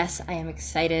 yes, I am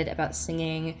excited about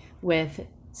singing with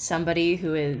somebody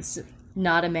who is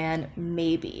not a man,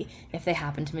 maybe, if they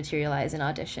happen to materialize in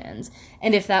auditions.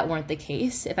 And if that weren't the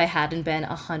case, if I hadn't been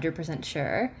 100%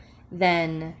 sure,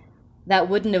 then that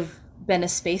wouldn't have been a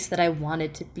space that I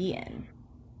wanted to be in.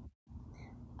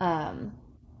 And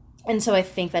so I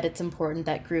think that it's important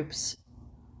that groups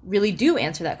really do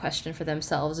answer that question for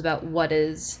themselves about what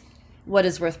is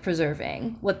worth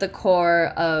preserving, what the core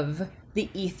of the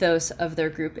ethos of their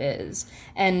group is.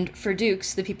 And for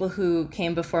Dukes, the people who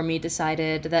came before me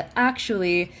decided that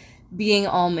actually being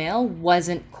all male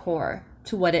wasn't core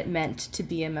to what it meant to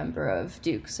be a member of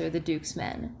Dukes or the Dukes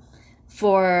Men.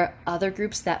 For other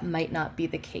groups, that might not be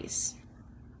the case.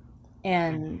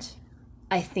 And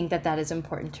I think that is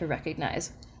important to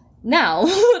recognize. Now,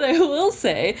 what I will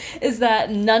say is that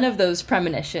none of those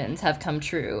premonitions have come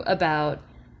true about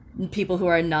people who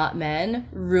are not men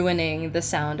ruining the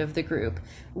sound of the group.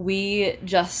 We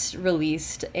just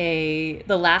released the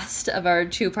last of our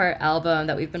 2-part album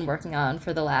that we've been working on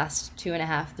for the last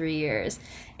 2.5, 3 years.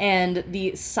 And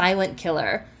the silent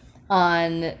killer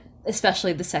on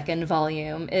especially the second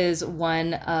volume is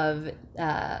one of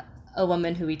a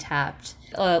woman who we tapped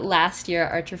last year,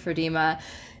 Archer Ferdima.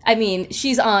 I mean,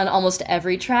 she's on almost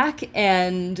every track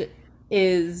and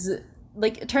is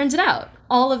turns it out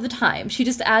all of the time. She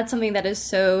just adds something that is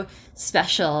so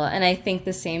special. And I think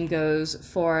the same goes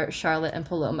for Charlotte and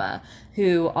Paloma,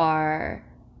 who are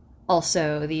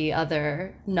also the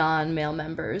other non-male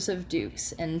members of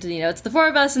Dukes. And, it's the 4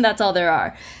 of us and that's all there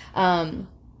are.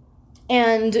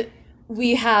 And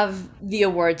we have the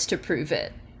awards to prove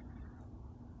it,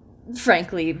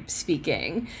 frankly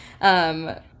speaking.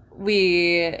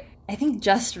 We, I think,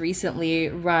 just recently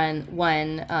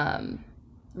won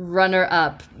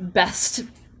runner-up Best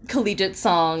Collegiate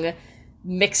Song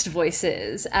Mixed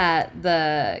Voices at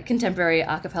the Contemporary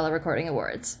Acapella Recording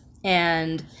Awards.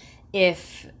 And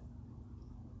if,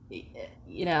 there's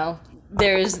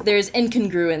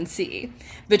incongruency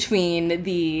between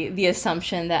the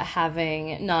assumption that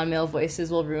having non-male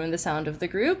voices will ruin the sound of the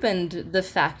group and the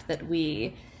fact that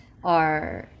we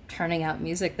are turning out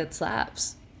music that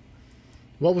slaps.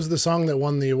 What was the song that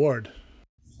won the award?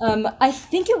 I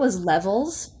think it was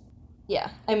Levels.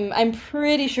 Yeah, I'm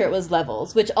pretty sure it was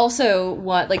Levels, which also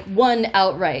won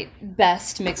outright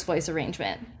Best Mixed Voice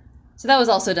Arrangement. So that was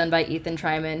also done by Ethan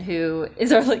Tryman, who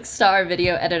is our star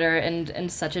video editor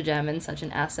and such a gem and such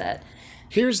an asset.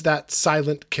 Here's That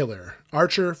Silent Killer,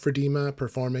 Archer Ferdima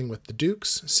performing with the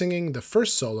Dukes, singing the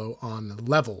first solo on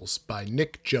Levels by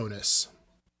Nick Jonas.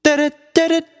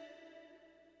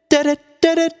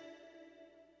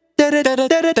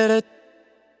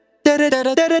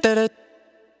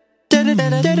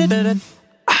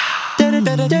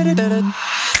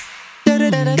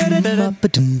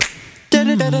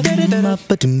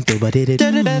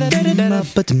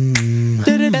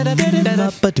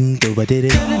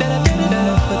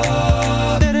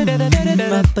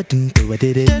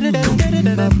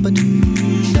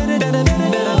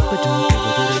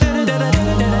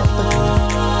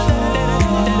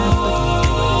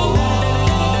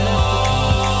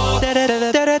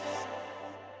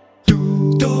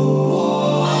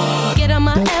 Get on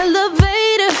my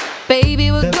elevator,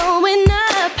 baby, we're going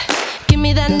up. Give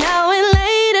me that now and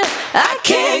later, I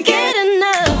can't get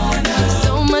enough.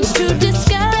 So much to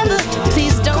discover,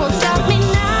 please don't stop me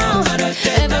now.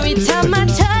 Every time I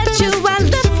touch you, I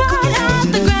lift right off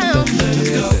the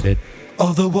ground.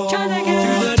 All the walls,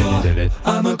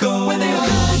 I'ma go where they all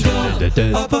go.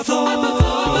 Up a floor,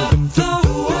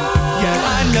 yeah,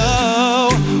 I know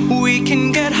we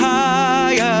can get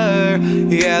higher.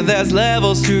 Yeah, there's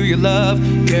levels to your love.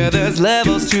 Yeah, there's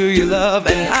levels to your love.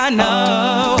 And I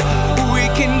know we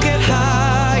can get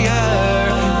higher.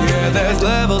 Yeah, there's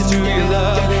levels to your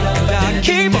love. And I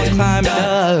keep on climbing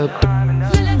up.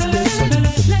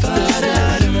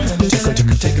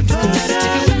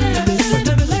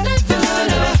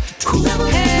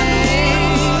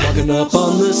 Walking up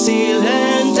on the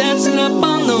ceiling, dancing up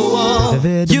on the wall.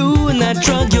 You and that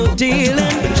drug you're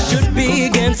dealing should be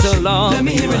against the law. Let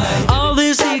me hear it now. All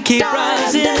this heat keep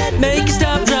rising, make you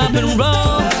stop, drop, and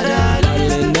roll.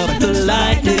 Lighting up the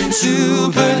lightning,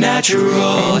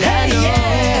 supernatural. Hey,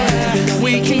 yeah,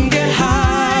 we can get higher.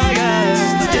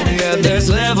 Yeah, there's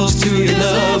levels to your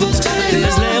love.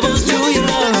 There's levels to your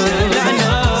love. I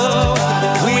know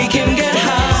we can get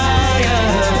higher.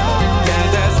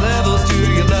 Yeah, there's levels to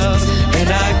your love. And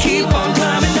I keep on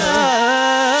climbing up.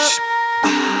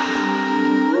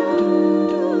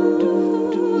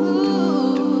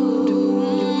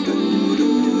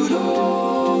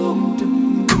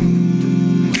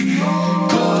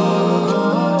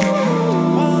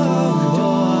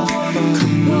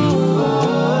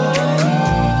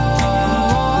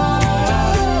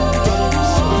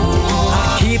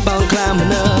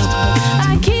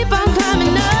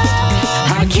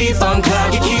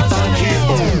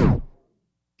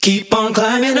 Keep on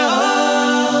climbing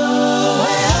up.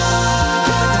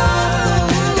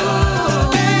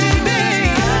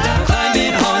 Baby,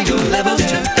 climbing all your levels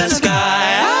to the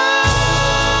sky.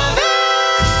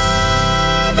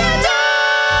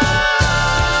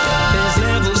 There's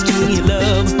levels to your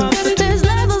love. There's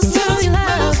levels to your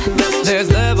love. There's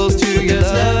levels to your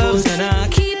love. And I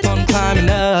keep on climbing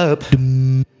up.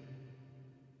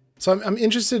 So I'm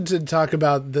interested to talk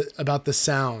about the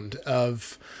sound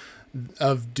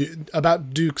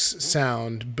about Duke's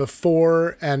sound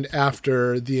before and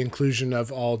after the inclusion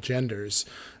of all genders.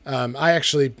 I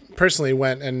actually personally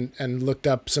went and looked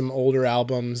up some older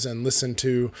albums and listened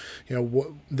to,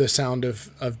 the sound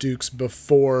of Duke's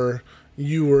before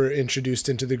you were introduced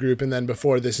into the group, and then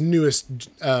before this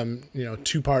newest,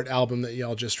 2-part album that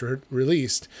y'all just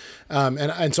released.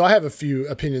 And so I have a few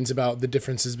opinions about the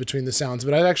differences between the sounds,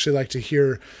 but I'd actually like to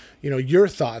hear, your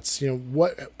thoughts.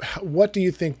 What do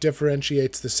you think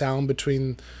differentiates the sound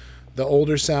between the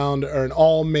older sound or an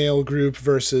all male group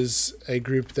versus a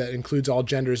group that includes all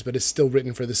genders, but is still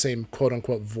written for the same quote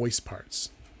unquote voice parts?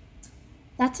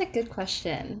 That's a good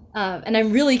question. And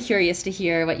I'm really curious to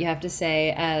hear what you have to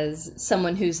say as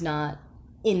someone who's not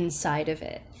inside of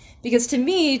it. Because to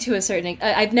me, to a certain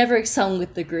extent, I've never sung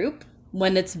with the group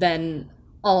when it's been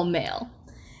all male.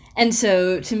 And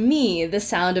so to me, the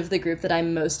sound of the group that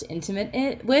I'm most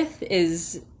intimate with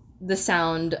is the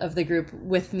sound of the group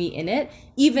with me in it,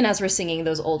 even as we're singing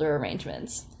those older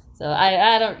arrangements. So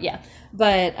I don't, yeah.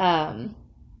 But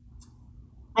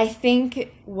I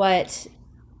think what...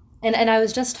 And I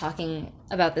was just talking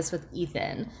about this with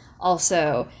Ethan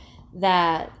also,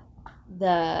 that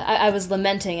I was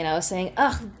lamenting and I was saying,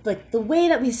 like the way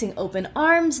that we sing Open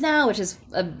Arms now, which is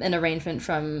an arrangement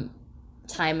from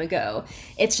time ago,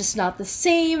 it's just not the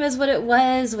same as what it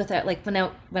was with it, like when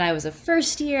I was a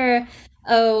first year.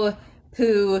 Oh,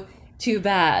 poo, too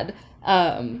bad.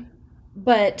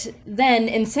 But then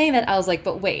in saying that, I was like,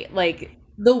 but wait, like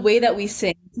the way that we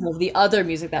sing some of the other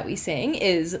music that we sing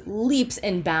is leaps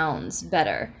and bounds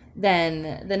better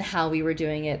than how we were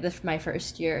doing it my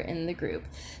first year in the group.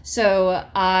 So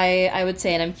I would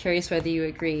say, and I'm curious whether you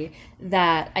agree,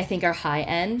 that I think our high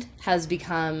end has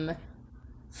become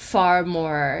far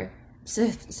more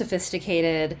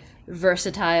sophisticated,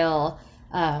 versatile,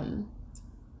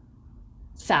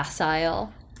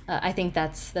 facile. I think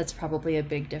that's probably a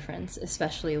big difference,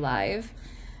 especially live.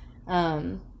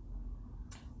 I'm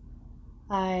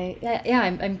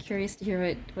curious to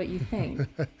hear what you think.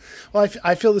 Well,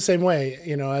 I feel the same way,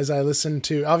 as I listen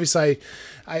to, obviously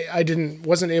I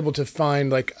wasn't able to find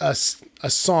like a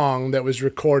song that was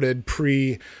recorded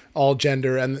pre all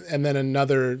gender and then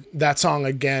that song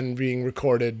again being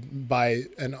recorded by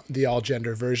the all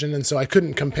gender version. And so I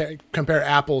couldn't compare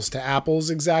apples to apples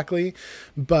exactly,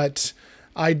 but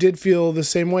I did feel the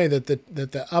same way that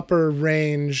the upper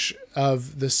range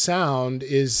of the sound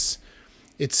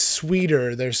it's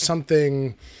sweeter. There's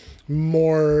something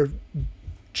more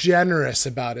generous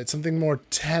about it, something more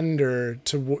tender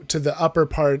to the upper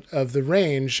part of the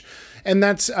range. And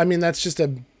that's just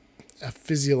a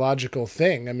physiological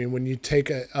thing. I mean, when you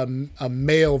take a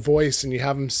male voice and you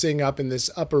have them sing up in this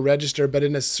upper register, but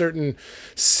in a certain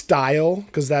style,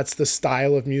 because that's the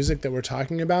style of music that we're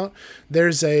talking about,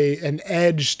 there's an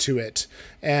edge to it.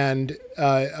 And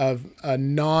a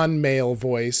non-male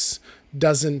voice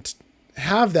doesn't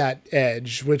have that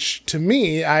edge, which to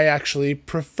me I actually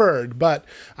preferred, but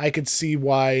I could see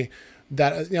why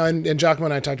that, and Giacomo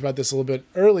and I talked about this a little bit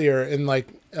earlier in like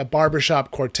a barbershop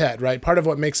quartet, right? Part of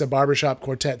what makes a barbershop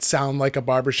quartet sound like a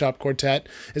barbershop quartet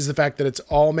is the fact that it's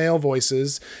all male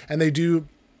voices and they do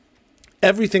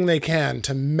everything they can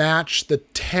to match the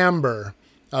timbre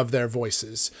of their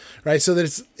voices, right? So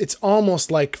that it's almost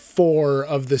like 4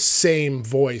 of the same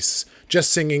voice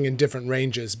just singing in different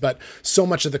ranges, but so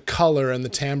much of the color and the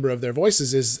timbre of their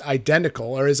voices is identical,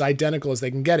 or as identical as they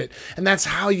can get it. And that's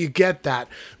how you get that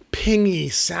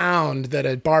pingy sound that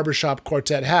a barbershop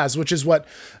quartet has, which is what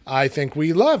I think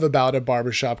we love about a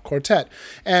barbershop quartet.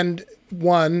 And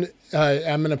one,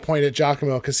 I'm going to point at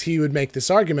Giacomo because he would make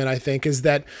this argument, I think, is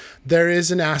that there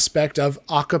is an aspect of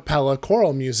a cappella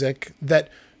choral music that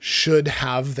should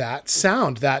have that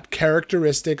sound, that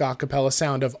characteristic a cappella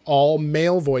sound of all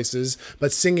male voices,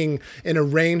 but singing in a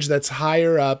range that's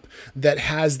higher up, that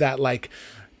has that like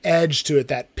edge to it,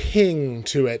 that ping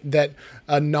to it that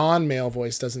a non-male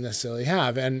voice doesn't necessarily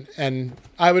have. And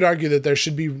I would argue that there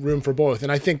should be room for both.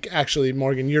 And I think actually,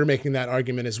 Morgan, you're making that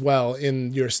argument as well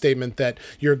in your statement that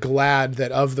you're glad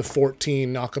that of the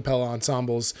 14 a cappella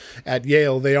ensembles at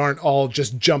Yale, they aren't all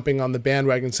just jumping on the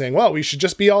bandwagon saying, well, we should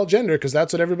just be all gender because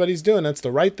that's what everybody's doing. That's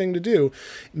the right thing to do.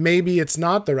 Maybe it's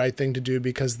not the right thing to do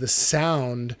because the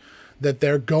sound that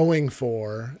they're going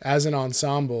for as an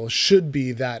ensemble should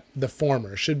be that the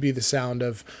former, should be the sound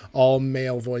of all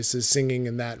male voices singing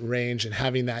in that range and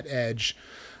having that edge.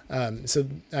 So,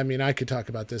 I mean, I could talk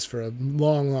about this for a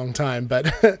long, long time,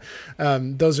 but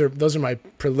those are my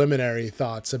preliminary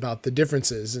thoughts about the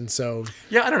differences. And so,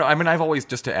 yeah, I don't know. I mean, I've always,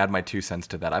 just to add my 2 cents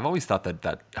to that, I've always thought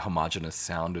that homogenous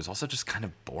sound is also just kind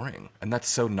of boring, and that's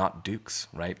so not Dukes,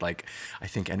 right? Like, I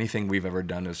think anything we've ever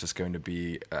done is just going to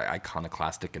be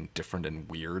iconoclastic and different and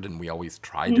weird, and we always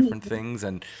try different things,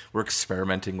 and we're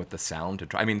experimenting with the sound to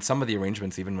try. I mean, some of the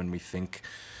arrangements, even when we think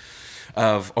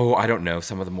of, I don't know,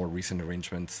 some of the more recent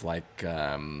arrangements like,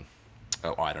 I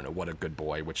don't know, What a Good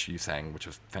Boy, which you sang, which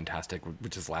was fantastic,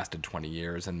 which has lasted 20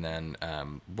 years. And then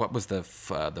what was the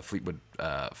Fleetwood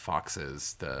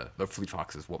Foxes, the Fleet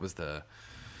Foxes, what was the...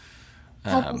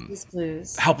 Helplessness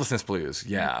Blues. Helplessness Blues,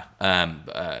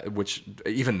 yeah. Which,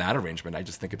 even that arrangement, I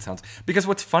just think it sounds... Because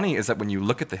what's funny is that when you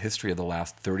look at the history of the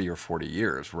last 30 or 40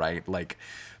 years, right, like,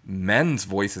 men's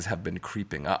voices have been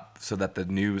creeping up, so that the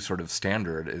new sort of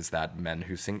standard is that men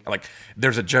who sing... Like,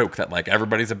 there's a joke that, like,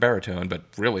 everybody's a baritone, but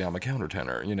really I'm a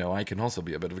countertenor. You know, I can also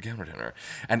be a bit of a countertenor.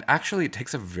 And actually, it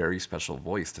takes a very special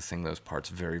voice to sing those parts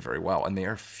very, very well, and they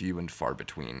are few and far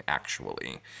between,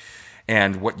 actually.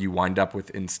 And what you wind up with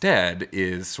instead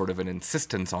is sort of an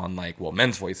insistence on, like, well,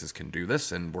 men's voices can do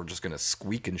this, and we're just going to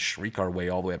squeak and shriek our way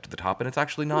all the way up to the top, and it's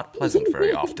actually not pleasant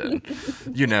very often.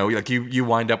 You know, like, you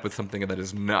wind up with something that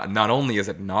is not only is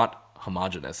it not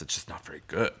homogenous, it's just not very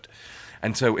good.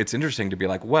 And so it's interesting to be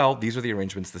like, well, these are the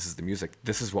arrangements, this is the music,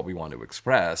 this is what we want to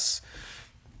express.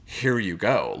 Here you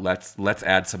go. Let's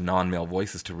add some non-male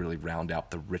voices to really round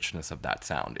out the richness of that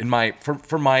sound.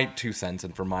 For my 2 cents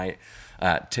and for my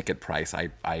ticket price,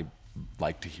 I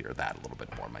like to hear that a little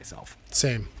bit more myself.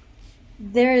 Same.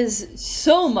 There is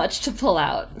so much to pull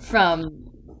out from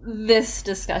this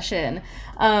discussion.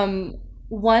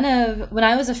 When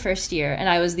I was a first year and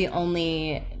I was the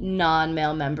only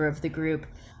non-male member of the group,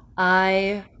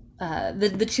 the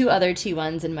 2 other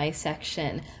T1s in my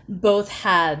section both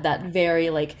had that very,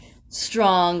 like,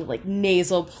 strong, like,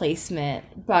 nasal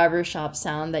placement barbershop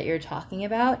sound that you're talking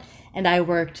about, and I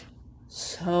worked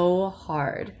so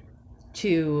hard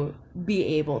to be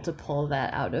able to pull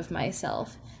that out of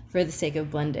myself for the sake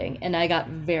of blending, and I got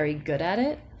very good at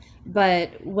it.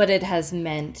 But what it has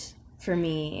meant for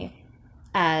me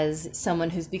as someone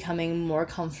who's becoming more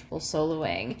comfortable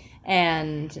soloing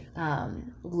and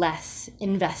less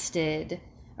invested,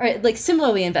 or like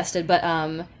similarly invested, but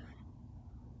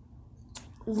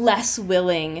less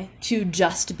willing to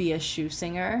just be a shoe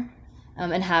singer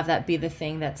and have that be the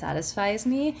thing that satisfies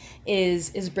me,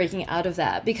 is breaking out of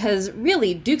that. Because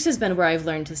really, Dukes has been where I've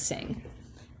learned to sing.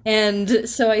 And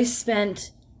so I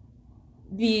spent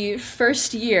the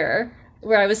first year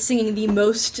where I was singing the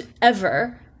most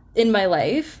ever in my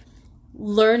life,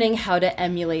 learning how to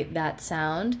emulate that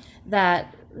sound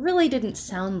that really didn't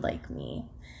sound like me.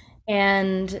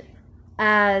 And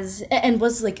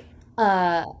was like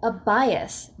a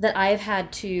bias that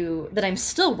that I'm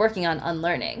still working on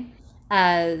unlearning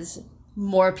as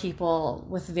more people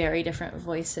with very different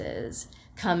voices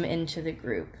come into the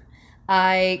group.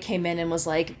 I came in and was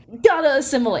like, gotta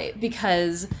assimilate,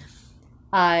 because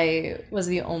I was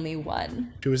the only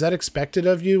one. Was that expected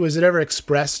of you? Was it ever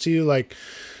expressed to you like,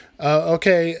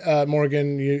 okay,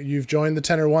 Morgan, you've joined the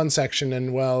tenor 1 section,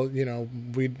 and well, you know,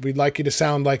 we'd like you to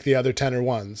sound like the other tenor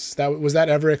 1s. Was that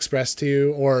ever expressed to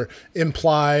you or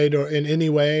implied or in any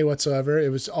way whatsoever? It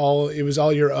was all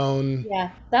your own.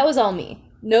 Yeah, that was all me.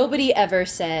 Nobody ever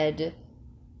said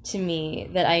to me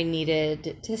that I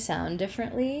needed to sound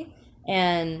differently,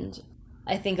 and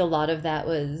I think a lot of that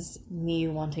was me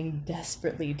wanting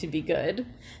desperately to be good,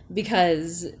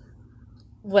 because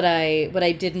what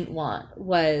I didn't want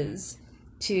was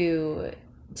to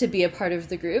be a part of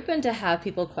the group and to have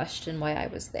people question why I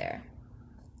was there.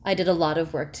 I did a lot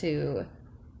of work to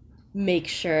make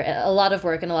sure, a lot of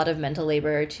work and a lot of mental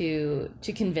labor to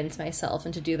convince myself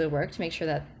and to do the work to make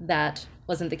sure that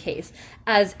wasn't the case,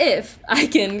 as if I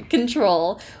can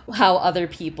control how other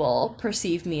people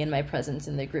perceive me and my presence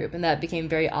in the group. And that became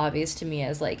very obvious to me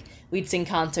as, like, we'd sing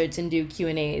concerts and do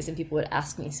Q&As and people would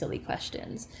ask me silly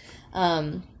questions.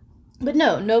 But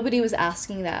no, nobody was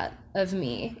asking that of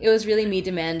me. It was really me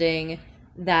demanding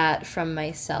that from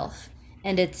myself.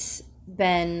 And it's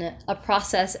been a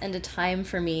process and a time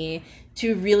for me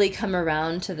to really come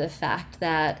around to the fact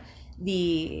that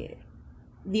the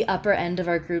upper end of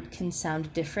our group can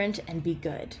sound different and be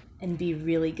good and be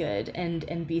really good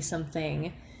and be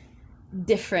something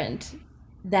different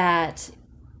that,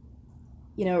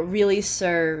 you know, really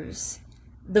serves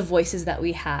the voices that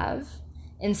we have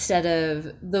instead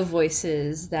of the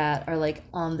voices that are like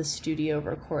on the studio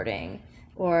recording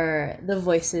or the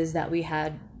voices that we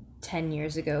had 10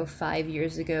 years ago, 5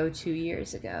 years ago, 2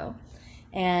 years ago.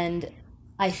 And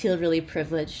I feel really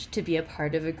privileged to be a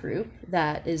part of a group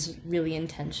that is really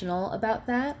intentional about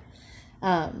that.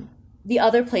 The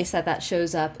other place that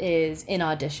shows up is in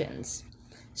auditions.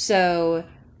 So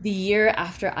the year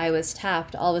after I was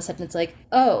tapped, all of a sudden it's like,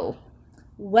 oh,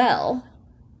 well,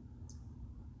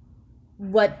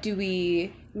 what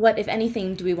if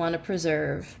anything, do we want to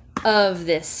preserve of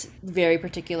this very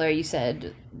particular, you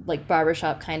said, like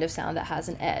barbershop kind of sound that has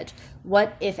an edge?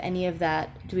 What, if any of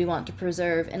that, do we want to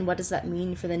preserve? And what does that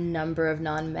mean for the number of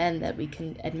non-men that we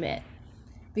can admit?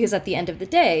 Because at the end of the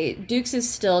day, Dukes is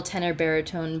still tenor,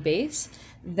 baritone, bass.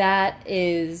 That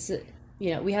is,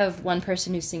 you know, we have one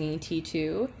person who's singing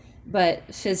T2,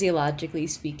 but physiologically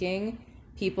speaking,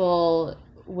 people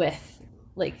with,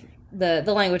 like, the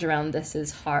language around this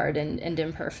is hard and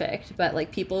imperfect, but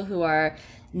like people who are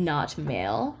not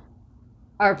male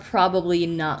are probably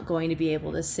not going to be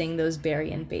able to sing those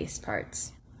bari and bass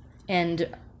parts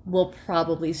and will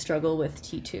probably struggle with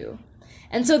T2.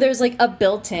 And so there's a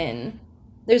built-in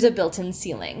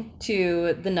ceiling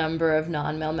to the number of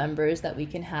non-male members that we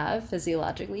can have,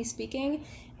 physiologically speaking.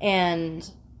 And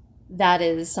that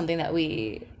is something that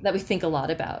we think a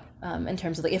lot about in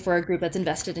terms of, like, if we're a group that's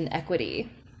invested in equity,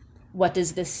 what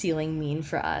does this ceiling mean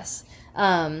for us?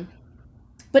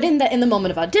 But in the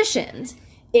moment of auditions,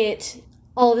 it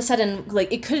all of a sudden, like,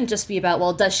 it couldn't just be about,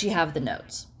 well, does she have the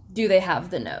notes? Do they have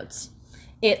the notes?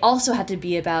 It also had to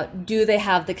be about, do they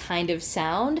have the kind of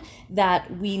sound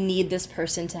that we need this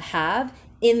person to have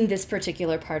in this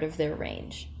particular part of their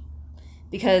range?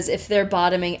 Because if they're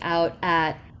bottoming out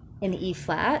at an E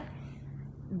flat,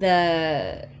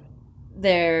 there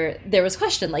was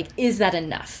question, like, is that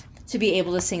enough to be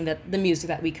able to sing the music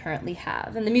that we currently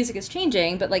have? And the music is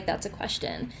changing, but, like, that's a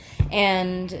question.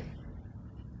 And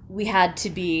we had to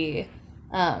be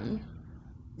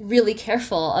really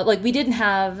careful. Like, we didn't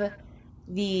have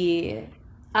the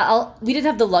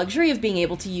luxury of being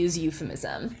able to use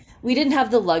euphemism. We didn't have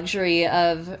the luxury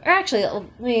of, or actually,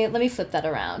 let me flip that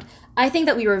around. I think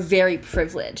that we were very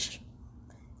privileged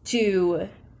to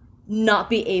not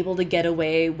be able to get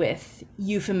away with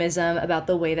euphemism about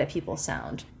the way that people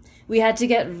sound. We had to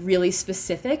get really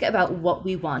specific about what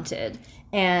we wanted,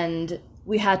 and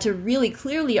we had to really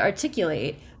clearly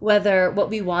articulate whether what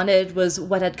we wanted was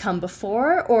what had come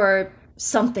before or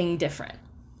something different.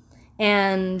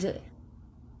 And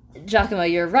Giacomo,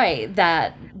 you're right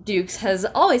that Dukes has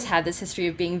always had this history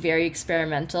of being very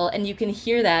experimental, and you can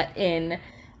hear that in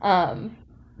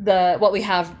what we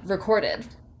have recorded.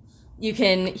 You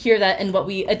can hear that in what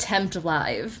we attempt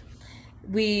live.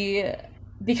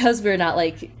 Because we're not,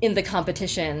 like, in the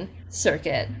competition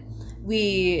circuit,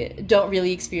 we don't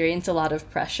really experience a lot of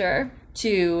pressure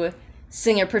to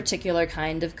sing a particular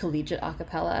kind of collegiate a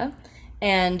cappella.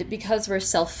 And because we're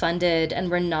self-funded and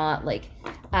we're not, like,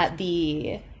 at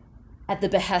the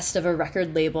behest of a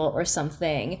record label or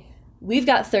something, we've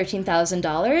got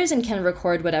 $13,000 and can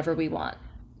record whatever we want.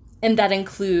 And that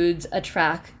includes a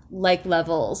track like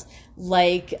Levels,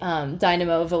 like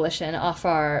Dynamo Volition off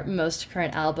our most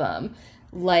current album,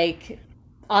 like,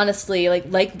 honestly, like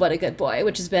What a Good Boy,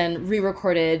 which has been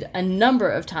re-recorded a number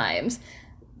of times,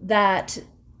 that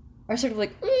are sort of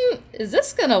like, is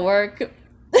this gonna work? Or,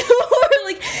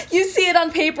 like, you see it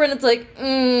on paper and it's like,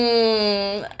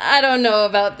 I don't know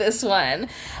about this one.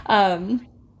 And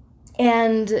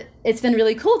it's been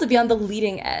really cool to be on the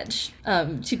leading edge,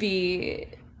 to be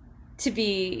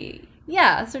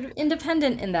sort of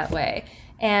independent in that way.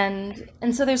 And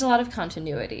so there's a lot of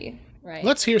continuity. Right.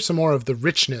 Let's hear some more of the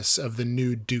richness of the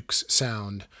new Dukes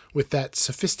sound with that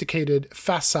sophisticated,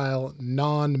 facile,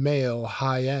 non-male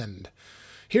high end.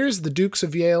 Here's the Dukes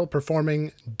of Yale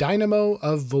performing Dynamo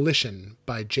of Volition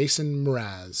by Jason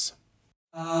Mraz.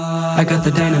 I got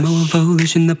the dynamo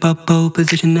evolution, the pole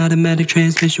position, automatic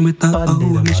transmission with the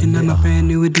O emission. I'm a brand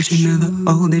new edition of the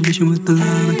old edition with the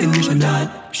love condition.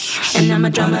 And I'm a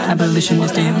drama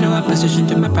abolitionist. I have no opposition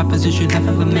to my proposition. Half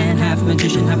of a man, half a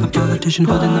magician, half a politician,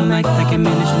 holding the mic like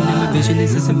ammunition. And my vision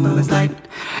is as simple as light.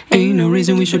 Ain't no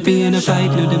reason we should be in a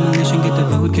fight. No demolition, get the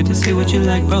vote, get to say what you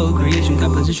like. Procreation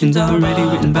compositions already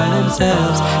written by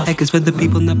themselves. Heck is for the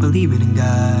people not believing in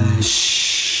God.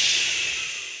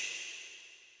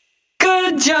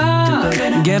 Good job.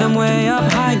 Get 'em way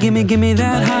up high, gimme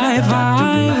that high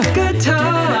five. Good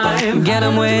time. Get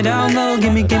 'em way down low,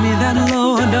 gimme that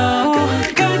low dough.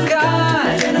 Good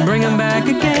God. Bring 'em back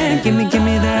again,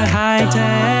 gimme that high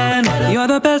 10. You're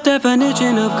the best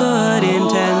definition of good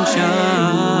intentions.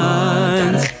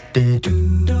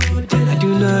 I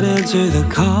do not answer the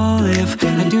call if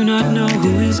I do not know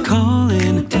who is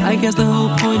calling. I guess the whole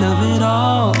point of it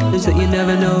all is that you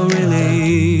never know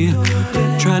really.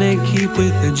 Trying to keep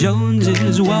with the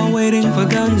Joneses while waiting for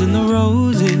Guns N'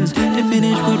 Roses to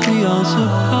finish what we all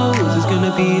suppose is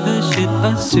gonna be the shit,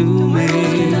 assuming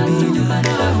it's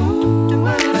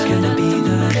gonna be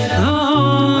the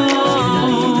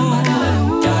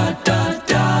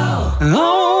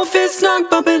oh, fist knock,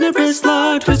 bumping and wrist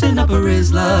lock, twisting up a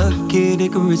wrist lock. Kid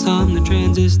Icarus on the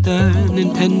transistor.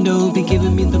 Nintendo be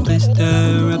giving me the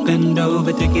blister. I bend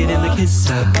over to get in the kiss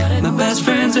up. My best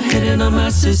friends are hitting on my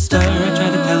sister. I try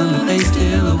to tell them that they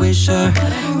still wish her,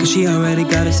 cause she already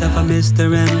got herself a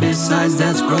mister. And besides,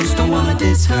 that's gross, don't wanna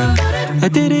diss her. I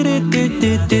didn't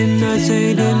I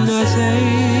say?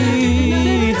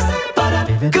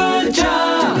 Good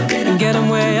job. Get 'em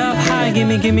way up high,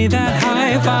 gimme that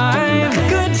high five.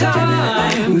 Good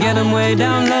time. Get 'em way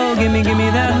down low, gimme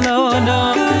that low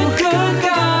dough. Good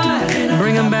God.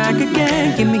 Bring 'em back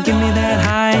again, gimme that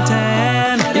high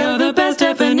 10. You're the best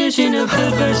definition of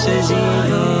good versus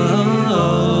evil.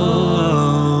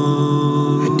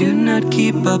 I do not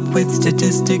keep up with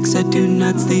statistics. I do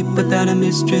not sleep without a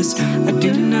mistress. I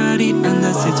do not eat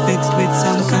unless it's fixed with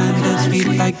some kind of sweet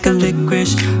like a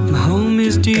licorice. My home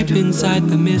is deep inside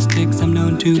the mystics. I'm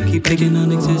known to keep picking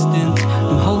on existence.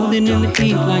 I'm holding in the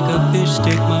heat like a fish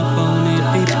stick. My phone, it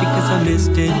beeps because I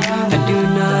missed it. I do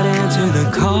not answer the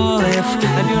call if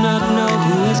I do not know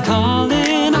who is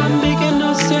calling. I'm making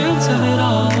no sense of it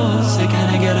all, so can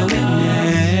I get a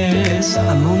witness?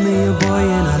 I'm only a boy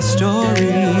in a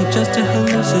story, just a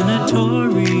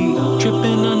hallucinatory,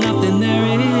 tripping on nothing there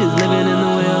is, living in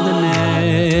the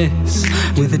wilderness,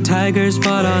 with a tiger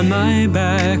spot on my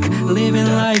back, living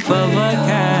life of a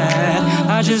cat.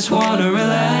 I just wanna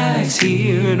relax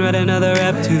here and write another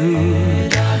rap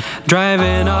tune,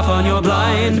 driving off on your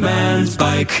blind man's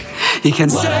bike. You can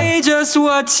say just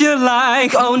what you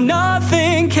like, oh,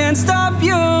 nothing can stop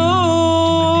you.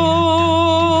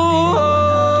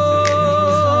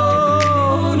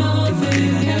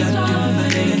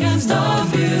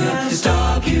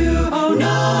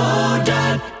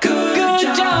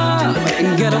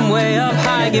 Get 'em way up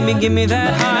high, gimme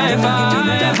that high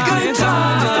five. Good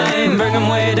time. Bring 'em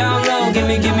way down low,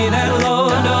 gimme that low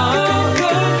dough.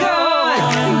 Good God.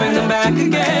 Bring 'em back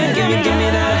again, gimme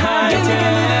that high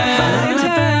 10. You're the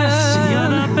best, you're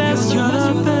the best, you're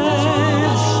the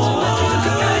best.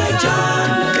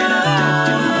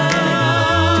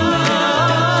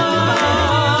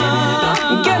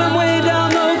 Get 'em way down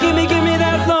low, gimme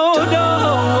that low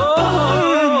dough.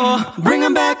 Bring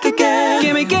 'em back again,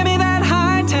 gimme that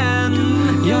high 10.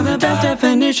 You're the best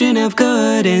definition of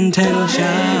good intentions.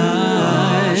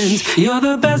 You're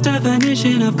the best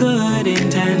definition of good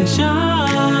intentions.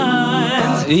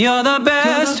 You're the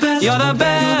best, you're the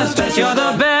best, you're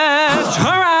the best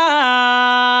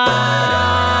around.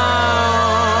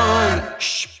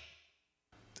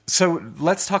 So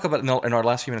let's talk about, in our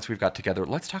last few minutes we've got together,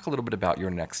 let's talk a little bit about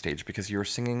your next stage, because you're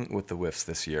singing with the Whiffs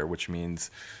this year, which means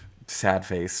sad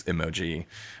face emoji.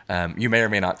 You may or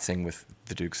may not sing with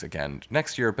the Dukes again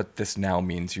next year, but this now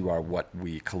means you are what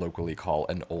we colloquially call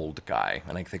an old guy.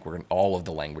 And I think all of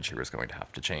the language here is going to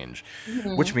have to change,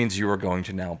 which means you are going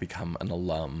to now become an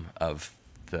alum of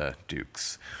the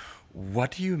Dukes.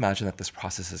 What do you imagine that this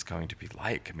process is going to be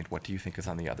like? I mean, what do you think is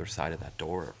on the other side of that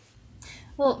door?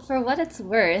 Well, for what it's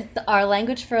worth, our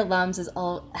language for alums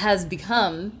has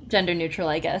become gender neutral,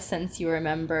 I guess, since you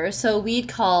remember. So we'd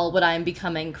call what I'm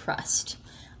becoming crust.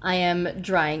 I am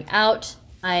drying out.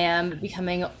 I am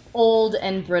becoming old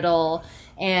and brittle,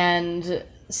 and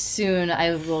soon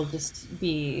I will just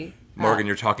be... Morgan,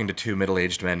 you're talking to two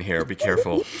middle-aged men here. Be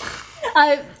careful.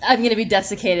 I'm going to be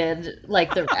desiccated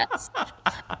like the rest.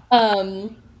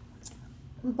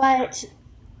 But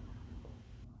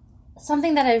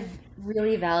something that I've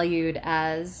really valued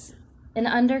as an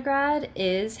undergrad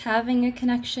is having a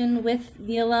connection with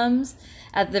the alums,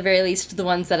 at the very least the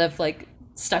ones that have like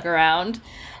stuck around.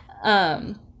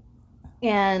 And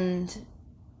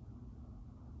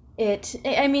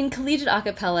I mean, collegiate a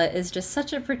cappella is just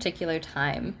such a particular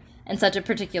time and such a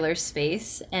particular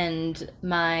space, and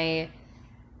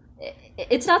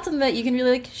it's not something that you can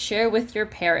really like share with your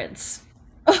parents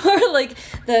or like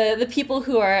the people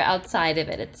who are outside of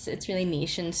it. It's really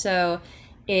niche, and so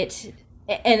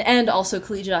and also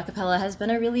collegiate a cappella has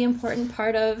been a really important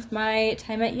part of my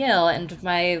time at Yale and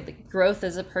my growth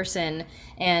as a person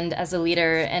and as a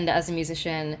leader and as a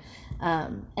musician.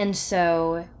 And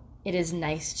so it is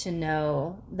nice to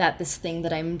know that this thing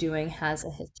that I'm doing has a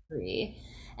history,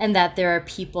 and that there are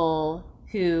people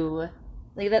who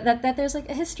like that there's like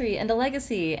a history and a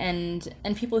legacy, and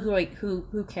people who like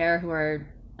who care, who are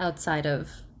outside of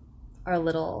our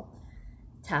little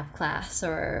tap class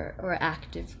or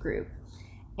active group.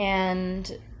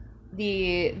 And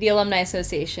the Alumni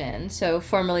Association, so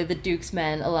formerly the Dukes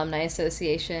Men Alumni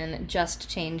Association, just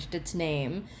changed its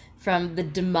name from the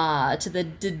DMA to the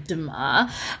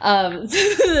DMA,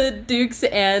 the Dukes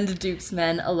and Dukes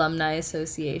Men Alumni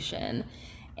Association.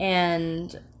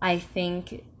 And I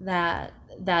think that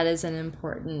is an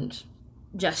important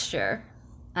gesture,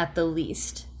 at the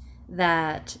least,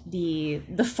 that the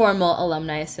formal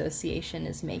Alumni Association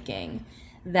is making,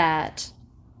 that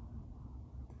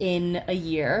in a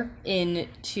year, in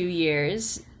 2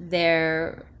 years,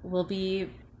 there will be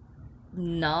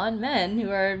non-men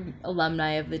who are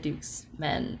alumni of the Dukes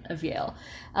Men of Yale.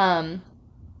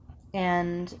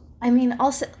 And I mean,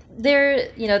 also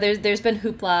there's been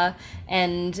hoopla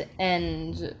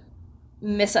and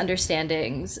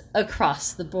misunderstandings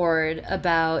across the board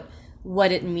about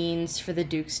what it means for the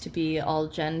Dukes to be all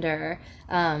gender.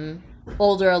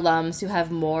 Older alums who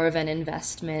have more of an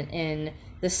investment in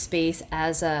the space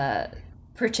as a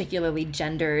particularly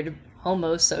gendered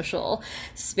homosocial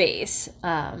space.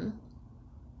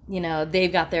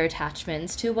 They've got their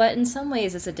attachments to what in some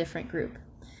ways is a different group.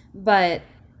 But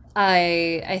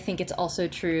I think it's also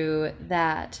true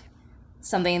that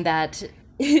something that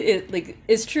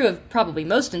is true of probably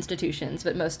most institutions,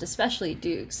 but most especially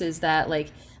Dukes, is that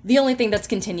like the only thing that's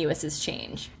continuous is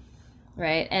change,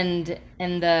 right? And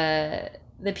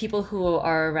the people who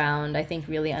are around, I think,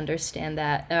 really understand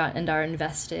that and are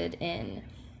invested in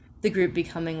the group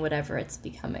becoming whatever it's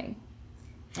becoming.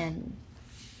 And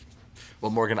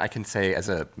well, Morgan, I can say as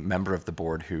a member of the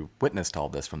board who witnessed all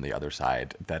this from the other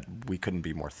side that we couldn't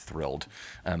be more thrilled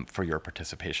for your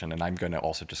participation. And I'm going to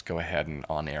also just go ahead and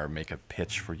on air make a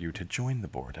pitch for you to join the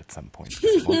board at some point,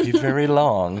 because it won't be very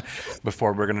long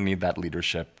before we're going to need that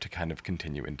leadership to kind of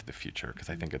continue into the future. Because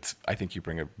I think you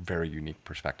bring a very unique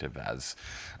perspective as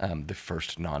the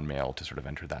first non-male to sort of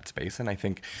enter that space. And I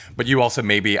think, but you also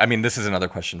maybe, I mean, this is another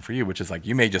question for you, which is like,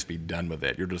 you may just be done with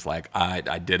it. You're just like,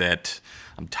 I did it.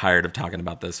 I'm tired of talking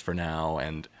about this for now.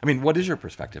 And I mean, what is your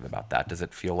perspective about that? Does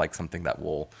it feel like something that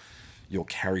you'll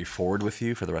carry forward with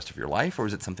you for the rest of your life? Or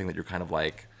is it something that you're kind of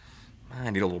like, I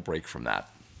need a little break from that?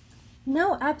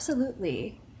 No,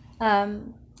 absolutely.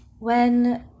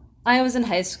 When I was in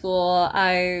high school,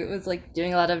 I was like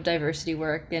doing a lot of diversity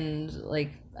work and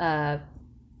like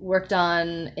worked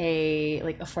on a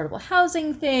like affordable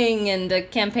housing thing and a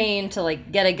campaign to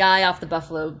like get a guy off the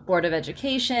Buffalo Board of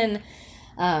Education.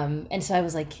 And so I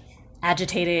was like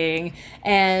agitating,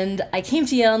 and I came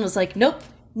to Yale and was like, nope,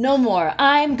 no more.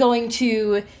 I'm going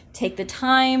to take the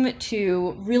time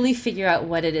to really figure out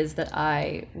what it is that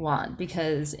I want,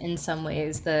 because in some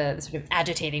ways the sort of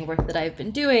agitating work that I've been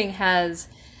doing has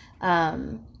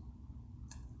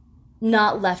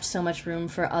not left so much room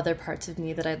for other parts of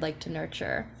me that I'd like to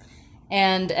nurture.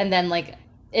 And then like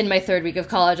in my third week of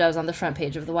college, I was on the front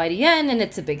page of the YDN, and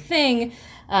it's a big thing.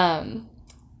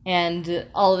 And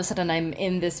all of a sudden I'm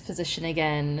in this position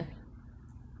again,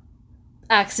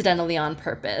 accidentally on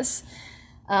purpose.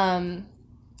 And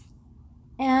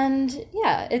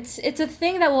yeah, it's a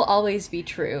thing that will always be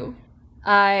true.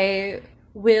 I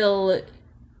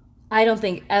don't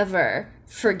think ever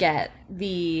forget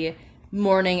the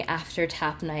morning after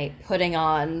tap night, putting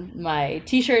on my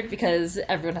t-shirt, because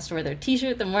everyone has to wear their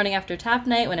t-shirt the morning after tap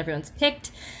night when everyone's picked.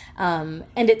 And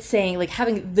it's saying, like,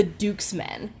 having the Dukes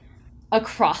Men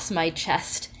across my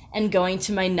chest and going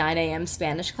to my 9 a.m.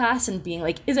 Spanish class and being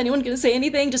like, is anyone going to say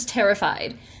anything? Just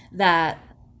terrified that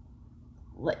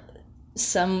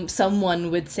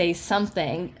someone would say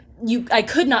something. I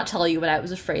could not tell you what I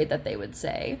was afraid that they would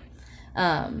say.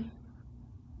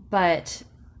 But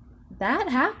that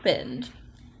happened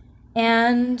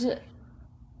and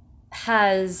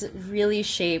has really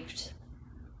shaped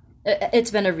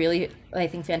it's been a really, I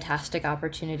think, fantastic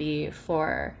opportunity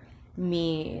for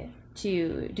me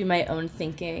to do my own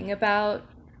thinking about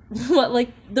what like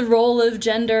the role of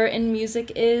gender in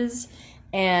music is,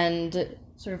 and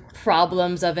sort of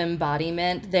problems of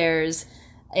embodiment. There's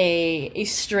a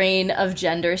strain of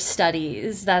gender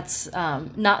studies that's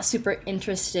not super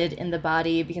interested in the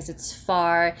body, because it's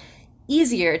far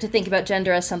easier to think about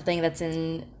gender as something that's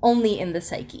only in the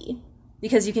psyche,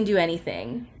 because you can do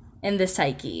anything in the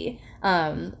psyche,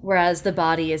 whereas the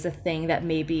body is a thing that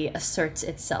maybe asserts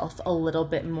itself a little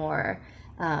bit more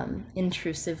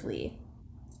intrusively.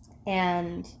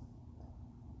 And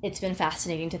it's been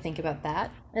fascinating to think about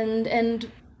that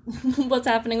and what's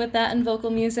happening with that in vocal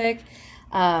music.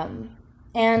 And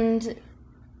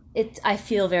I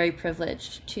feel very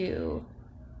privileged to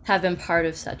have been part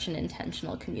of such an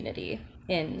intentional community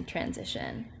in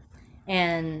transition.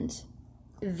 And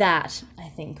that, I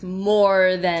think,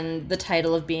 more than the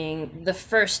title of being the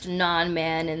first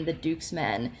non-man in the Dukes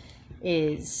Men,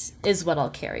 is what I'll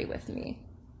carry with me.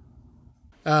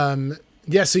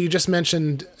 Yeah, so you just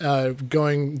mentioned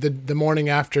going the morning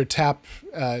after tap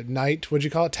night. What'd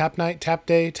you call it? Tap night, tap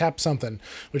day, tap something,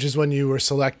 which is when you were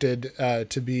selected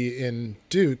to be in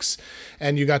Dukes,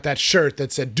 and you got that shirt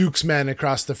that said Dukes Men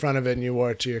across the front of it, and you wore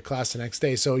it to your class the next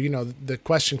day. So, the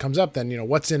question comes up then,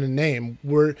 what's in a name?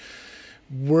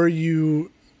 Were you,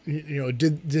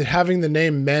 did having the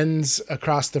name Men's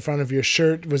across the front of your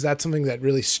shirt, was that something that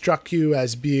really struck you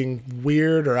as being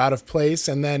weird or out of place?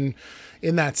 And then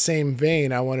in that same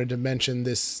vein, I wanted to mention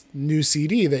this new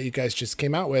CD that you guys just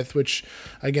came out with, which,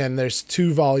 again, there's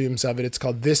 2 volumes of it. It's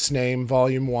called This Name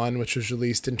Volume 1, which was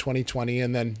released in 2020,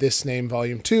 and then This Name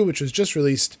Volume 2, which was just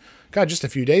released, just a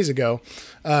few days ago.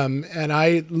 And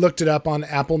I looked it up on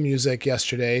Apple Music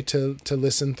yesterday to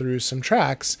listen through some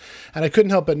tracks, and I couldn't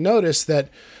help but notice that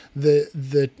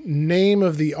the name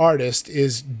of the artist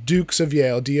is Dukes of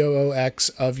Yale, Doox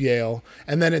of Yale,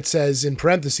 and then it says in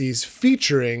parentheses,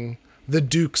 featuring the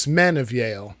Dukes Men of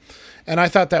Yale. And I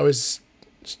thought that was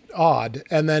odd.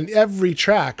 And then every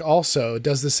track also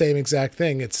does the same exact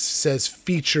thing. It says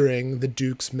featuring the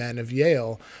Dukes Men of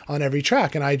Yale on every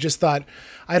track. And I just thought,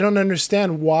 I don't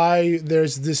understand why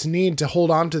there's this need to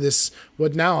hold on to this,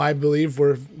 what now I believe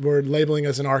we're labeling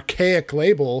as an archaic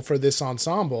label for this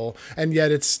ensemble, and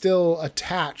yet it's still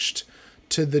attached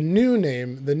to the new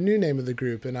name of the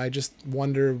group. And I just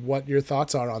wonder what your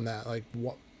thoughts are on that. Like,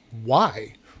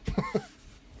 why?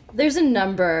 There's a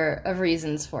number of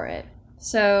reasons for it.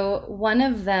 So one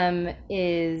of them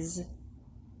is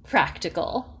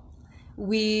practical.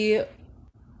 During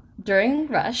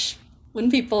Rush, when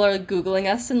people are Googling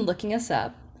us and looking us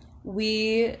up,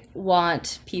 we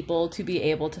want people to be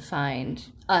able to find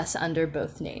us under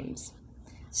both names.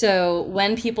 So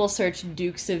when people search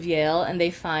Dukes of Yale and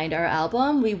they find our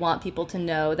album, we want people to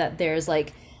know that there's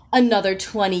like another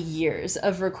 20 years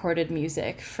of recorded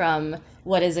music from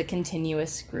what is a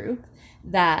continuous group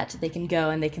that they can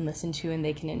go and they can listen to and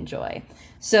they can enjoy.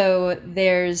 So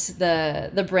there's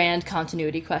the brand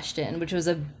continuity question, which was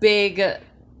a big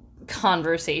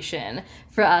conversation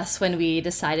for us when we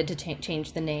decided to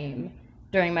change the name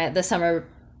during the summer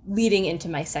leading into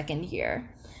my second year.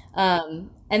 And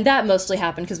that mostly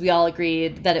happened because we all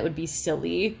agreed that it would be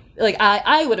silly. Like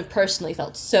I would have personally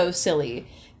felt so silly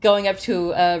going up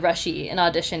to Rushy and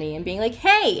auditioning and being like,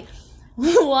 hey,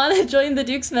 want to join the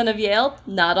Dukes Men of Yale?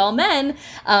 Not all men.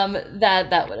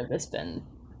 That would have just been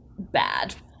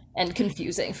bad and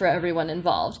confusing for everyone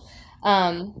involved.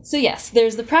 So yes,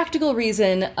 there's the practical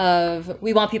reason of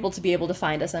we want people to be able to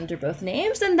find us under both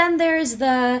names. And then there's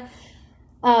the,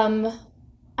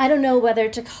 I don't know whether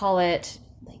to call it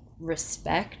like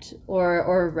respect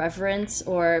or reverence,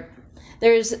 or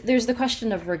there's the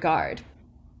question of regard.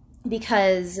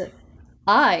 Because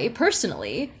I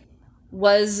personally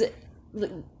was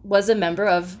a member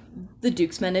of the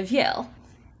Dukes Men of Yale,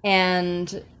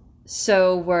 and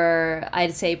so were,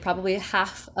 I'd say, probably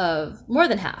more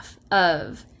than half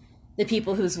of the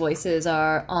people whose voices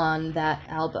are on that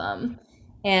album.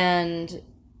 And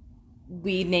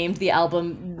we named the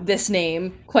album This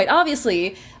Name quite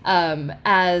obviously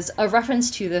as a reference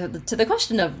to the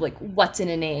question of like what's in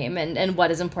a name and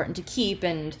what is important to keep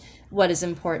and what is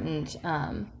important,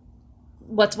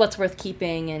 what's worth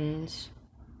keeping and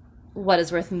what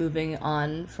is worth moving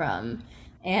on from.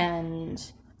 And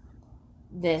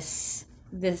the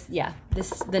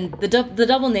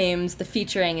double names, the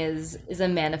featuring is a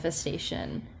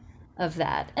manifestation of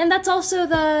that. And that's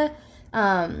also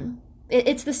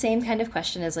it's the same kind of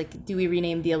question as like, do we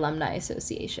rename the Alumni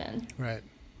Association? Right.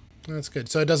 That's good.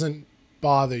 So it doesn't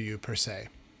bother you per se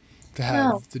to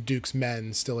have the Dukes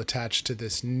Men still attached to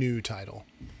this new title.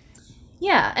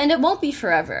 Yeah, and it won't be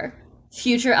forever.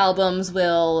 Future albums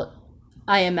will,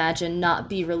 I imagine, not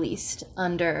be released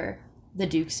under the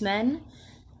Dukes Men,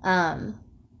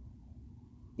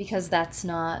 because that's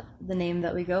not the name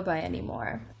that we go by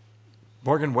anymore.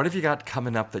 Morgan, what have you got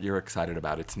coming up that you're excited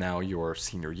about? It's now your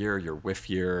senior year, your WIF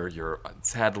year. You're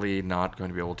sadly not going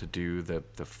to be able to do the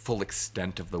full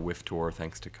extent of the WIF tour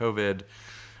thanks to COVID.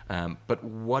 But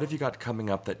what have you got coming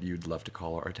up that you'd love to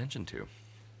call our attention to?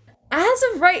 As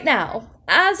of right now,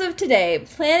 as of today,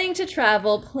 planning to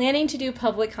travel, planning to do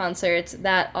public concerts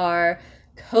that are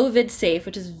COVID safe,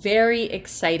 which is very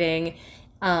exciting.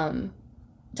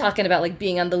 Talking about like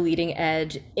being on the leading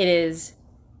edge, it is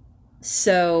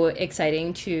so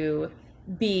exciting to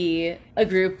be a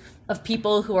group of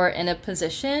people who are in a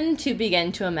position to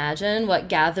begin to imagine what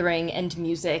gathering and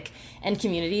music and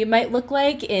community might look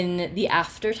like in the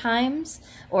after times,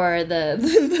 or the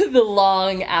the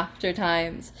long after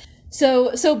times.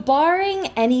 So barring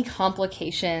any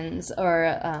complications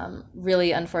or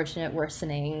really unfortunate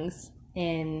worsenings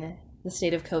in the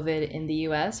state of COVID in the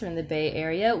US or in the Bay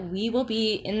Area, we will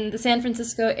be in the San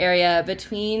Francisco area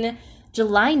between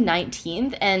July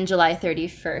 19th and July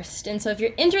 31st. And so if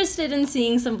you're interested in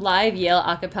seeing some live Yale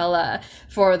a cappella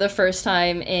for the first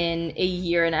time in a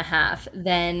year and a half,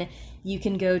 then you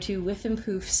can go to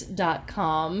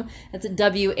whiffandpoofs.com. That's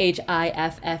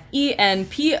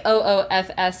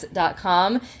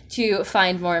WHIFFENPOOFS.com to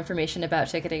find more information about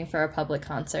ticketing for our public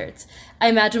concerts. I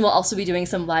imagine we'll also be doing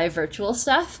some live virtual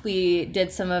stuff. We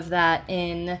did some of that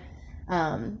in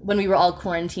when we were all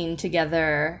quarantined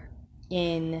together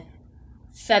in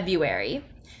February.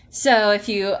 So if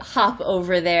you hop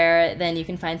over there, then you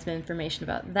can find some information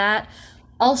about that.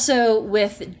 Also,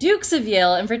 with Dukes of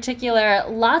Yale in particular,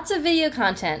 lots of video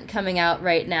content coming out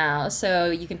right now.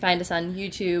 So you can find us on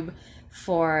YouTube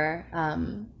for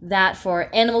that,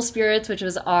 for Animal Spirits, which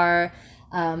was our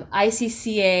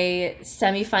ICCA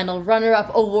semifinal runner-up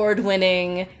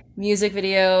award-winning music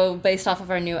video based off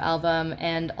of our new album,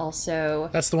 and also...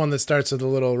 That's the one that starts with a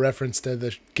little reference to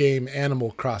the game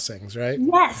Animal Crossings, right?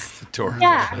 Yes. Adorable.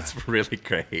 Yeah. That's really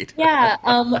great. Yeah,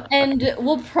 and Dukes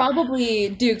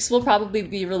will probably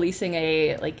be releasing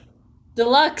a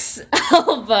deluxe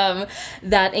album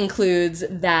that includes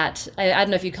that, I don't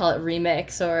know if you call it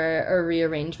remix or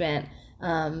rearrangement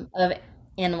of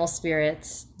Animal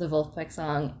Spirits, the Wolfpack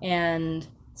song, and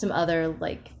some other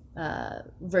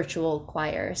virtual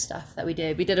choir stuff that we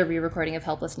did. We did a re-recording of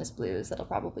Helplessness Blues that'll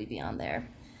probably be on there.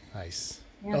 Nice.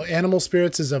 Yeah. Oh, Animal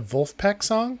Spirits is a Wolfpack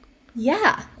song?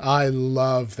 Yeah. I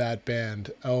love that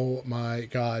band. Oh my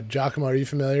God. Giacomo, are you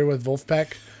familiar with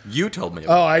Wolfpack? You told me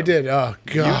about Oh, I them. did. Oh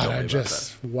God. told me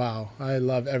about Wow. I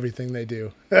love everything they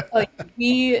do.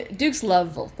 Dukes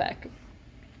love Wolfpack.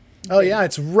 Oh yeah.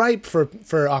 It's ripe for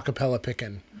acapella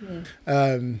picking.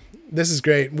 Mm-hmm. This is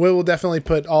great. We will definitely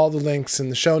put all the links in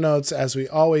the show notes, as we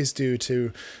always do,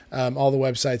 to all the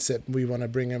websites that we want to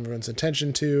bring everyone's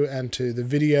attention to, and to the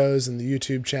videos and the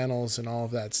YouTube channels and all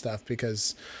of that stuff,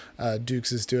 because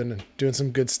Dukes is doing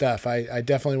some good stuff. I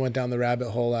definitely went down the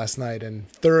rabbit hole last night and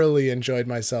thoroughly enjoyed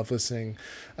myself listening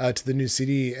to the new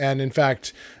CD. And in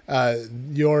fact,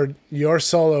 your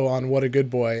solo on What a Good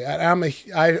Boy.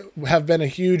 I have been a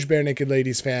huge Bare Naked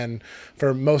Ladies fan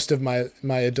for most of my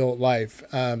adult life.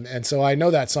 And so I know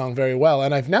that song very well.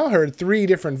 And I've now heard 3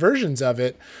 different versions of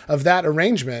that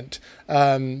arrangement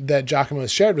that Giacomo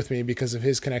has shared with me because of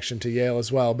his connection to Yale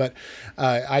as well. But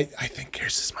I think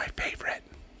yours is my favorite.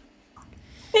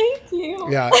 Thank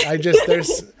you. Yeah,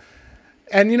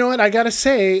 and you know what? I got to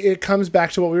say, it comes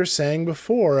back to what we were saying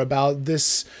before about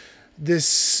this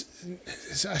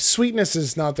sweetness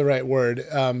is not the right word,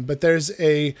 but there's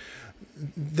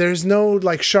no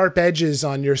sharp edges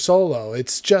on your solo.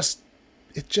 It just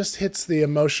hits the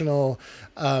emotional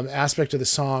aspect of the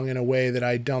song in a way that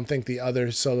I don't think the other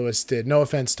soloists did. No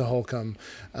offense to Holcomb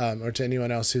or to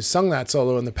anyone else who's sung that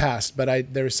solo in the past,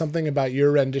 but there was something about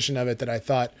your rendition of it that I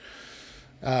thought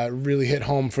really hit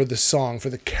home for the song,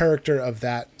 for the character of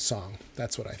that song.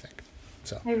 That's what I think.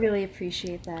 So I really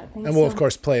appreciate that. Thanks. and we'll of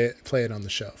course play it on the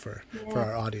show for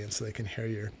our audience so they can hear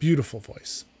your beautiful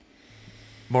voice.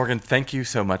 Morgan, thank you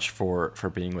so much for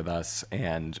being with us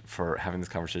and for having this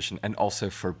conversation, and also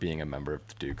for being a member of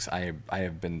the Dukes. I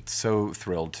have been so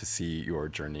thrilled to see your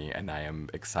journey, and I am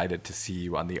excited to see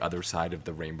you on the other side of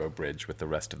the Rainbow Bridge with the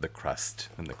rest of the crust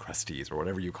and the crusties, or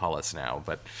whatever you call us now.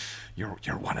 But you're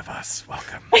one of us.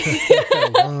 Welcome.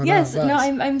 Yes, no,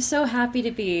 I'm so happy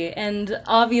to be, and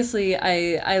obviously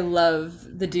I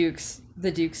love the Dukes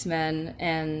Men,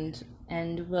 and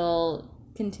will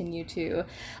continue to.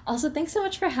 Also, thanks so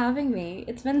much for having me.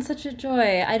 It's been such a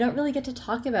joy. I don't really get to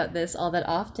talk about this all that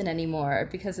often anymore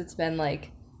because it's been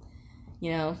like,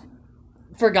 you know,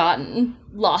 forgotten,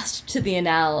 lost to the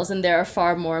annals, and there are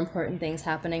far more important things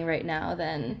happening right now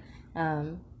than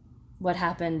what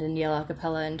happened in Yale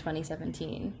Acapella in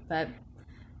 2017. But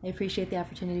I appreciate the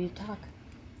opportunity to talk.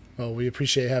 Well, we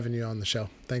appreciate having you on the show.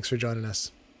 Thanks for joining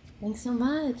us. Thanks so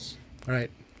much. All right.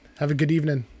 Have a good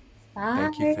evening. Bye.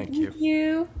 Thank you. Thank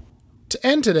you. To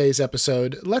end today's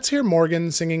episode, let's hear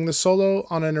Morgan singing the solo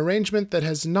on an arrangement that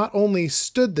has not only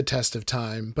stood the test of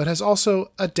time, but has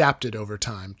also adapted over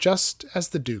time, just as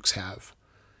the Dukes have.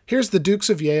 Here's the Dukes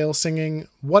of Yale singing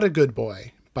What a Good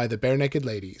Boy by the Barenaked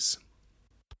Ladies.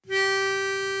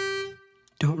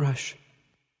 Don't rush.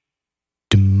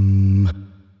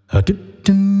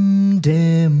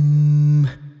 A-dip-dum-dim,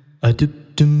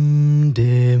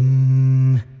 a-dip-dum-dim,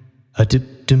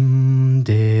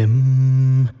 a-dip-dum-dim,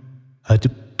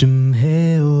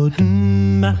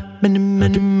 a-dip-dum-hey-oh-dum,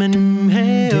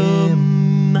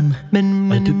 a-dip-dum-hey-oh-dum,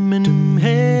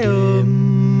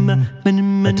 a-dip-dum-hey-oh-dum,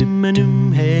 a-dip-dum-hey-oh-dum,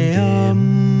 a-dip-dum-hey-oh-dum,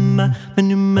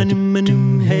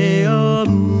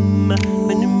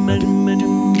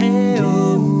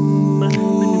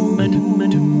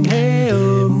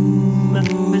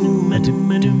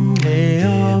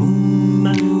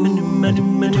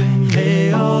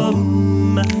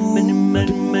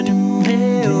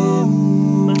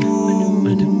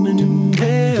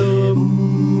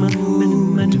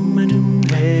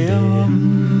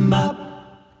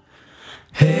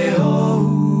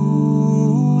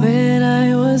 When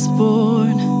I was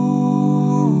born,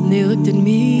 they looked at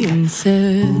me and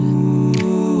said,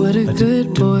 what a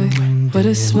good boy, what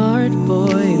a smart boy,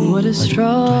 and what a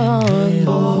strong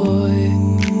boy.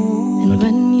 And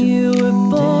when you were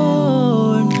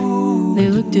born, they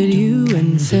looked at you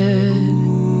and said,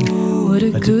 what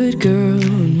a good girl,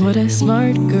 and what a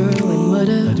smart girl, and what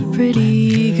a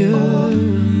pretty girl.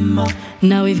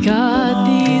 Now we've got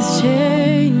these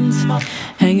chains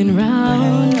hanging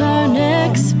round our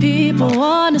necks. People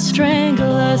want to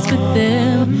strangle us with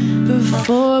them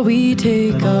before we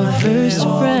take our first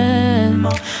breath.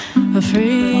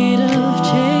 Afraid of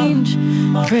change,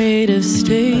 afraid of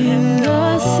staying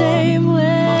the same.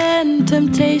 When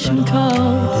temptation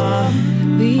calls,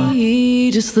 we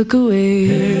just look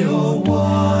away.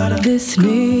 This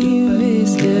name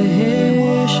is the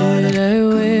hair shirt I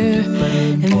wear,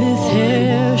 and this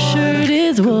hair shirt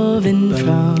is woven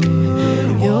from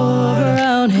your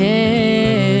brown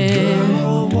hair.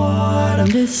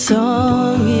 And this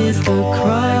song is the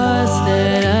cross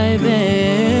that I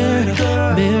bear.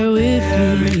 Bear with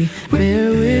me,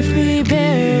 bear with me,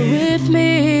 bear with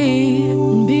me,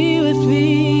 and be with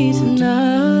me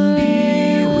tonight.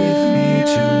 Be with me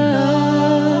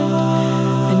tonight.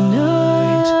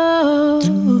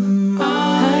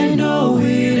 I know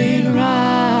it ain't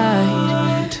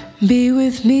right. Be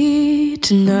with me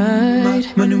tonight.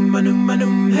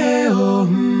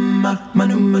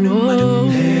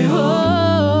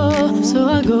 So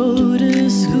I go to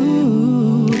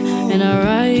school and I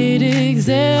write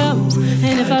exams,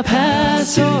 and if I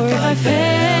pass or if I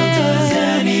fail, does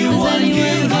anyone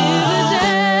give a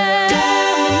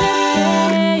damn? And if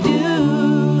they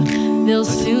do, they'll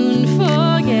soon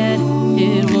forget.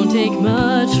 It won't take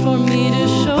much for me to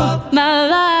show my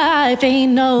life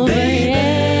ain't over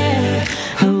yet.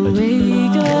 I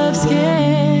wake up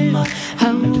scared,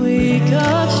 I wake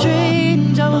up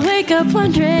strange, I wake up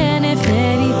wondering if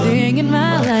anything in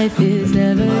my life is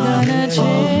ever gonna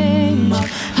change.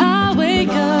 I wake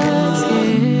up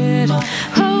scared,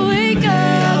 I wake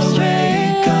up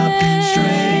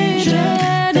strange,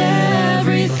 and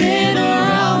everything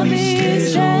around me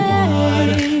is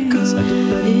strange.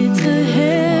 It's a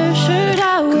hair shirt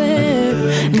I wear,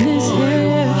 and this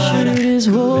hair shirt is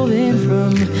woven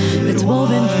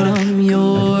from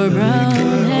your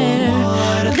brown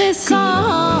hair. This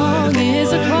song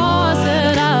is a cross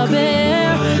that I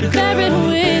bear. Bear it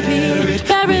with me,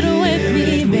 bear it with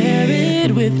me, bear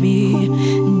it with me,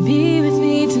 and be with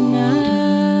me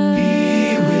tonight.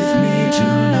 Be with me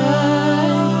tonight.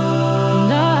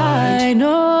 And I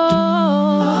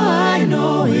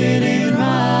know it ain't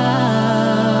right.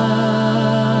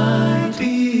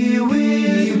 Be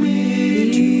with me,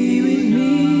 be with me.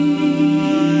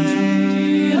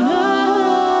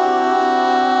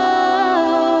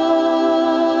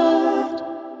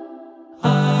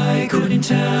 I couldn't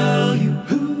tell you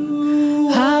who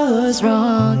I was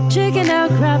wrong. Checking out,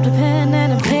 grabbed a pen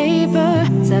and a paper,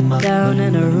 sat down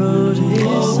and I wrote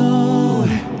this song.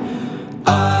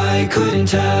 I couldn't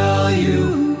tell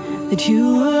you that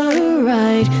you were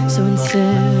right, so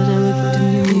instead I looked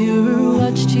in the mirror,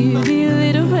 watch TV,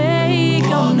 laid awake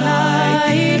all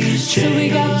night. So we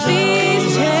got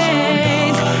these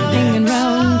chains hanging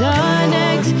round our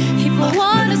necks. People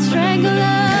wanna strangle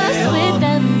us with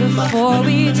them before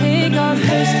we take our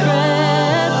first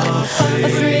breath.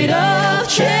 Afraid of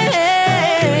change,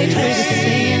 afraid of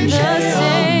staying the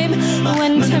same.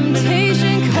 When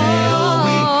temptation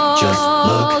calls your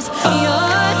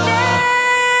name.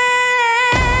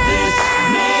 This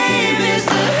name is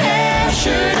the hair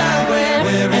shirt I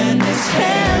wear, and this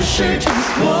hair shirt is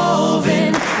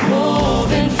woven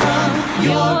from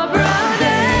your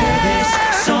brother. This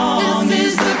song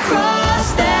is the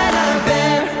cross that I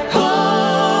bear.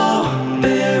 Oh,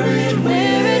 bear it with me.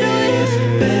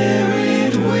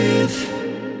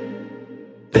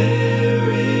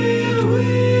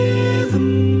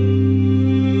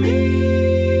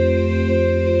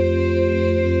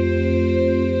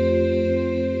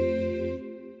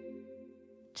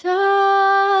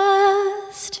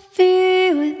 Just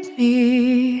be with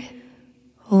me.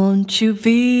 Won't you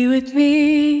be with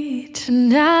me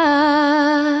tonight?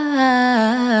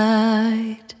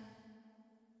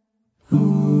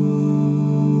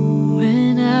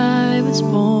 When I was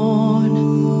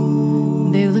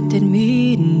born, they looked at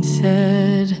me and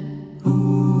said,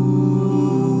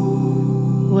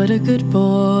 what a good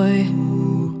boy.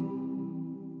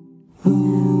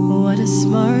 What a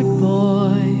smart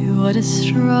boy. What a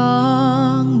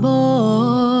strong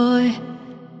boy.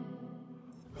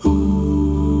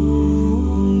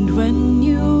 And when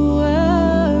you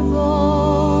were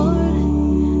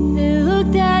born, they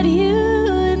looked at you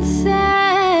and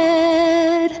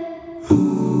said,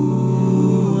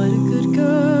 what a good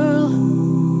girl.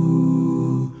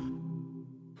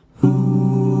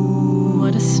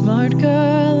 What a smart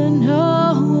girl, and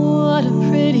oh, what a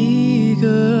pretty girl.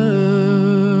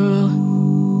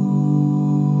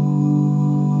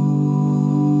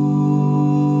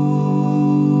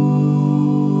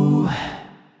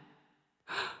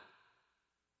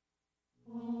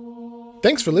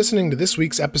 Thanks for listening to this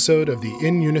week's episode of the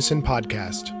In Unison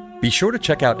podcast. Be sure to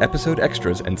check out episode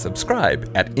extras and subscribe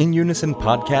at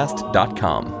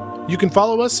inunisonpodcast.com. You can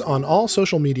follow us on all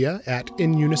social media at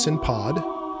In Unison Pod.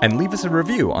 And leave us a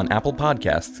review on Apple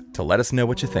Podcasts to let us know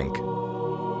what you think.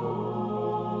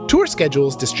 Tour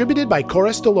schedules distributed by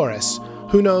Chorus Dolores,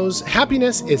 who knows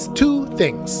happiness is two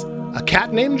things: a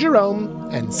cat named Jerome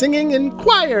and singing in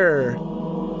choir.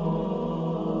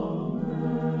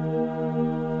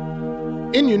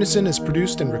 In Unison is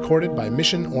produced and recorded by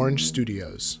Mission Orange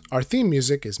Studios. Our theme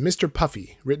music is Mr.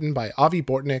 Puffy, written by Avi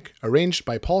Bortnick, arranged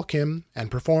by Paul Kim,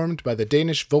 and performed by the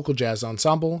Danish vocal jazz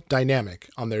ensemble Dynamic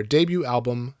on their debut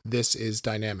album, This Is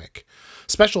Dynamic.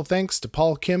 Special thanks to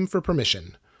Paul Kim for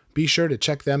permission. Be sure to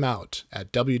check them out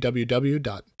at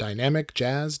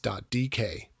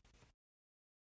www.dynamicjazz.dk.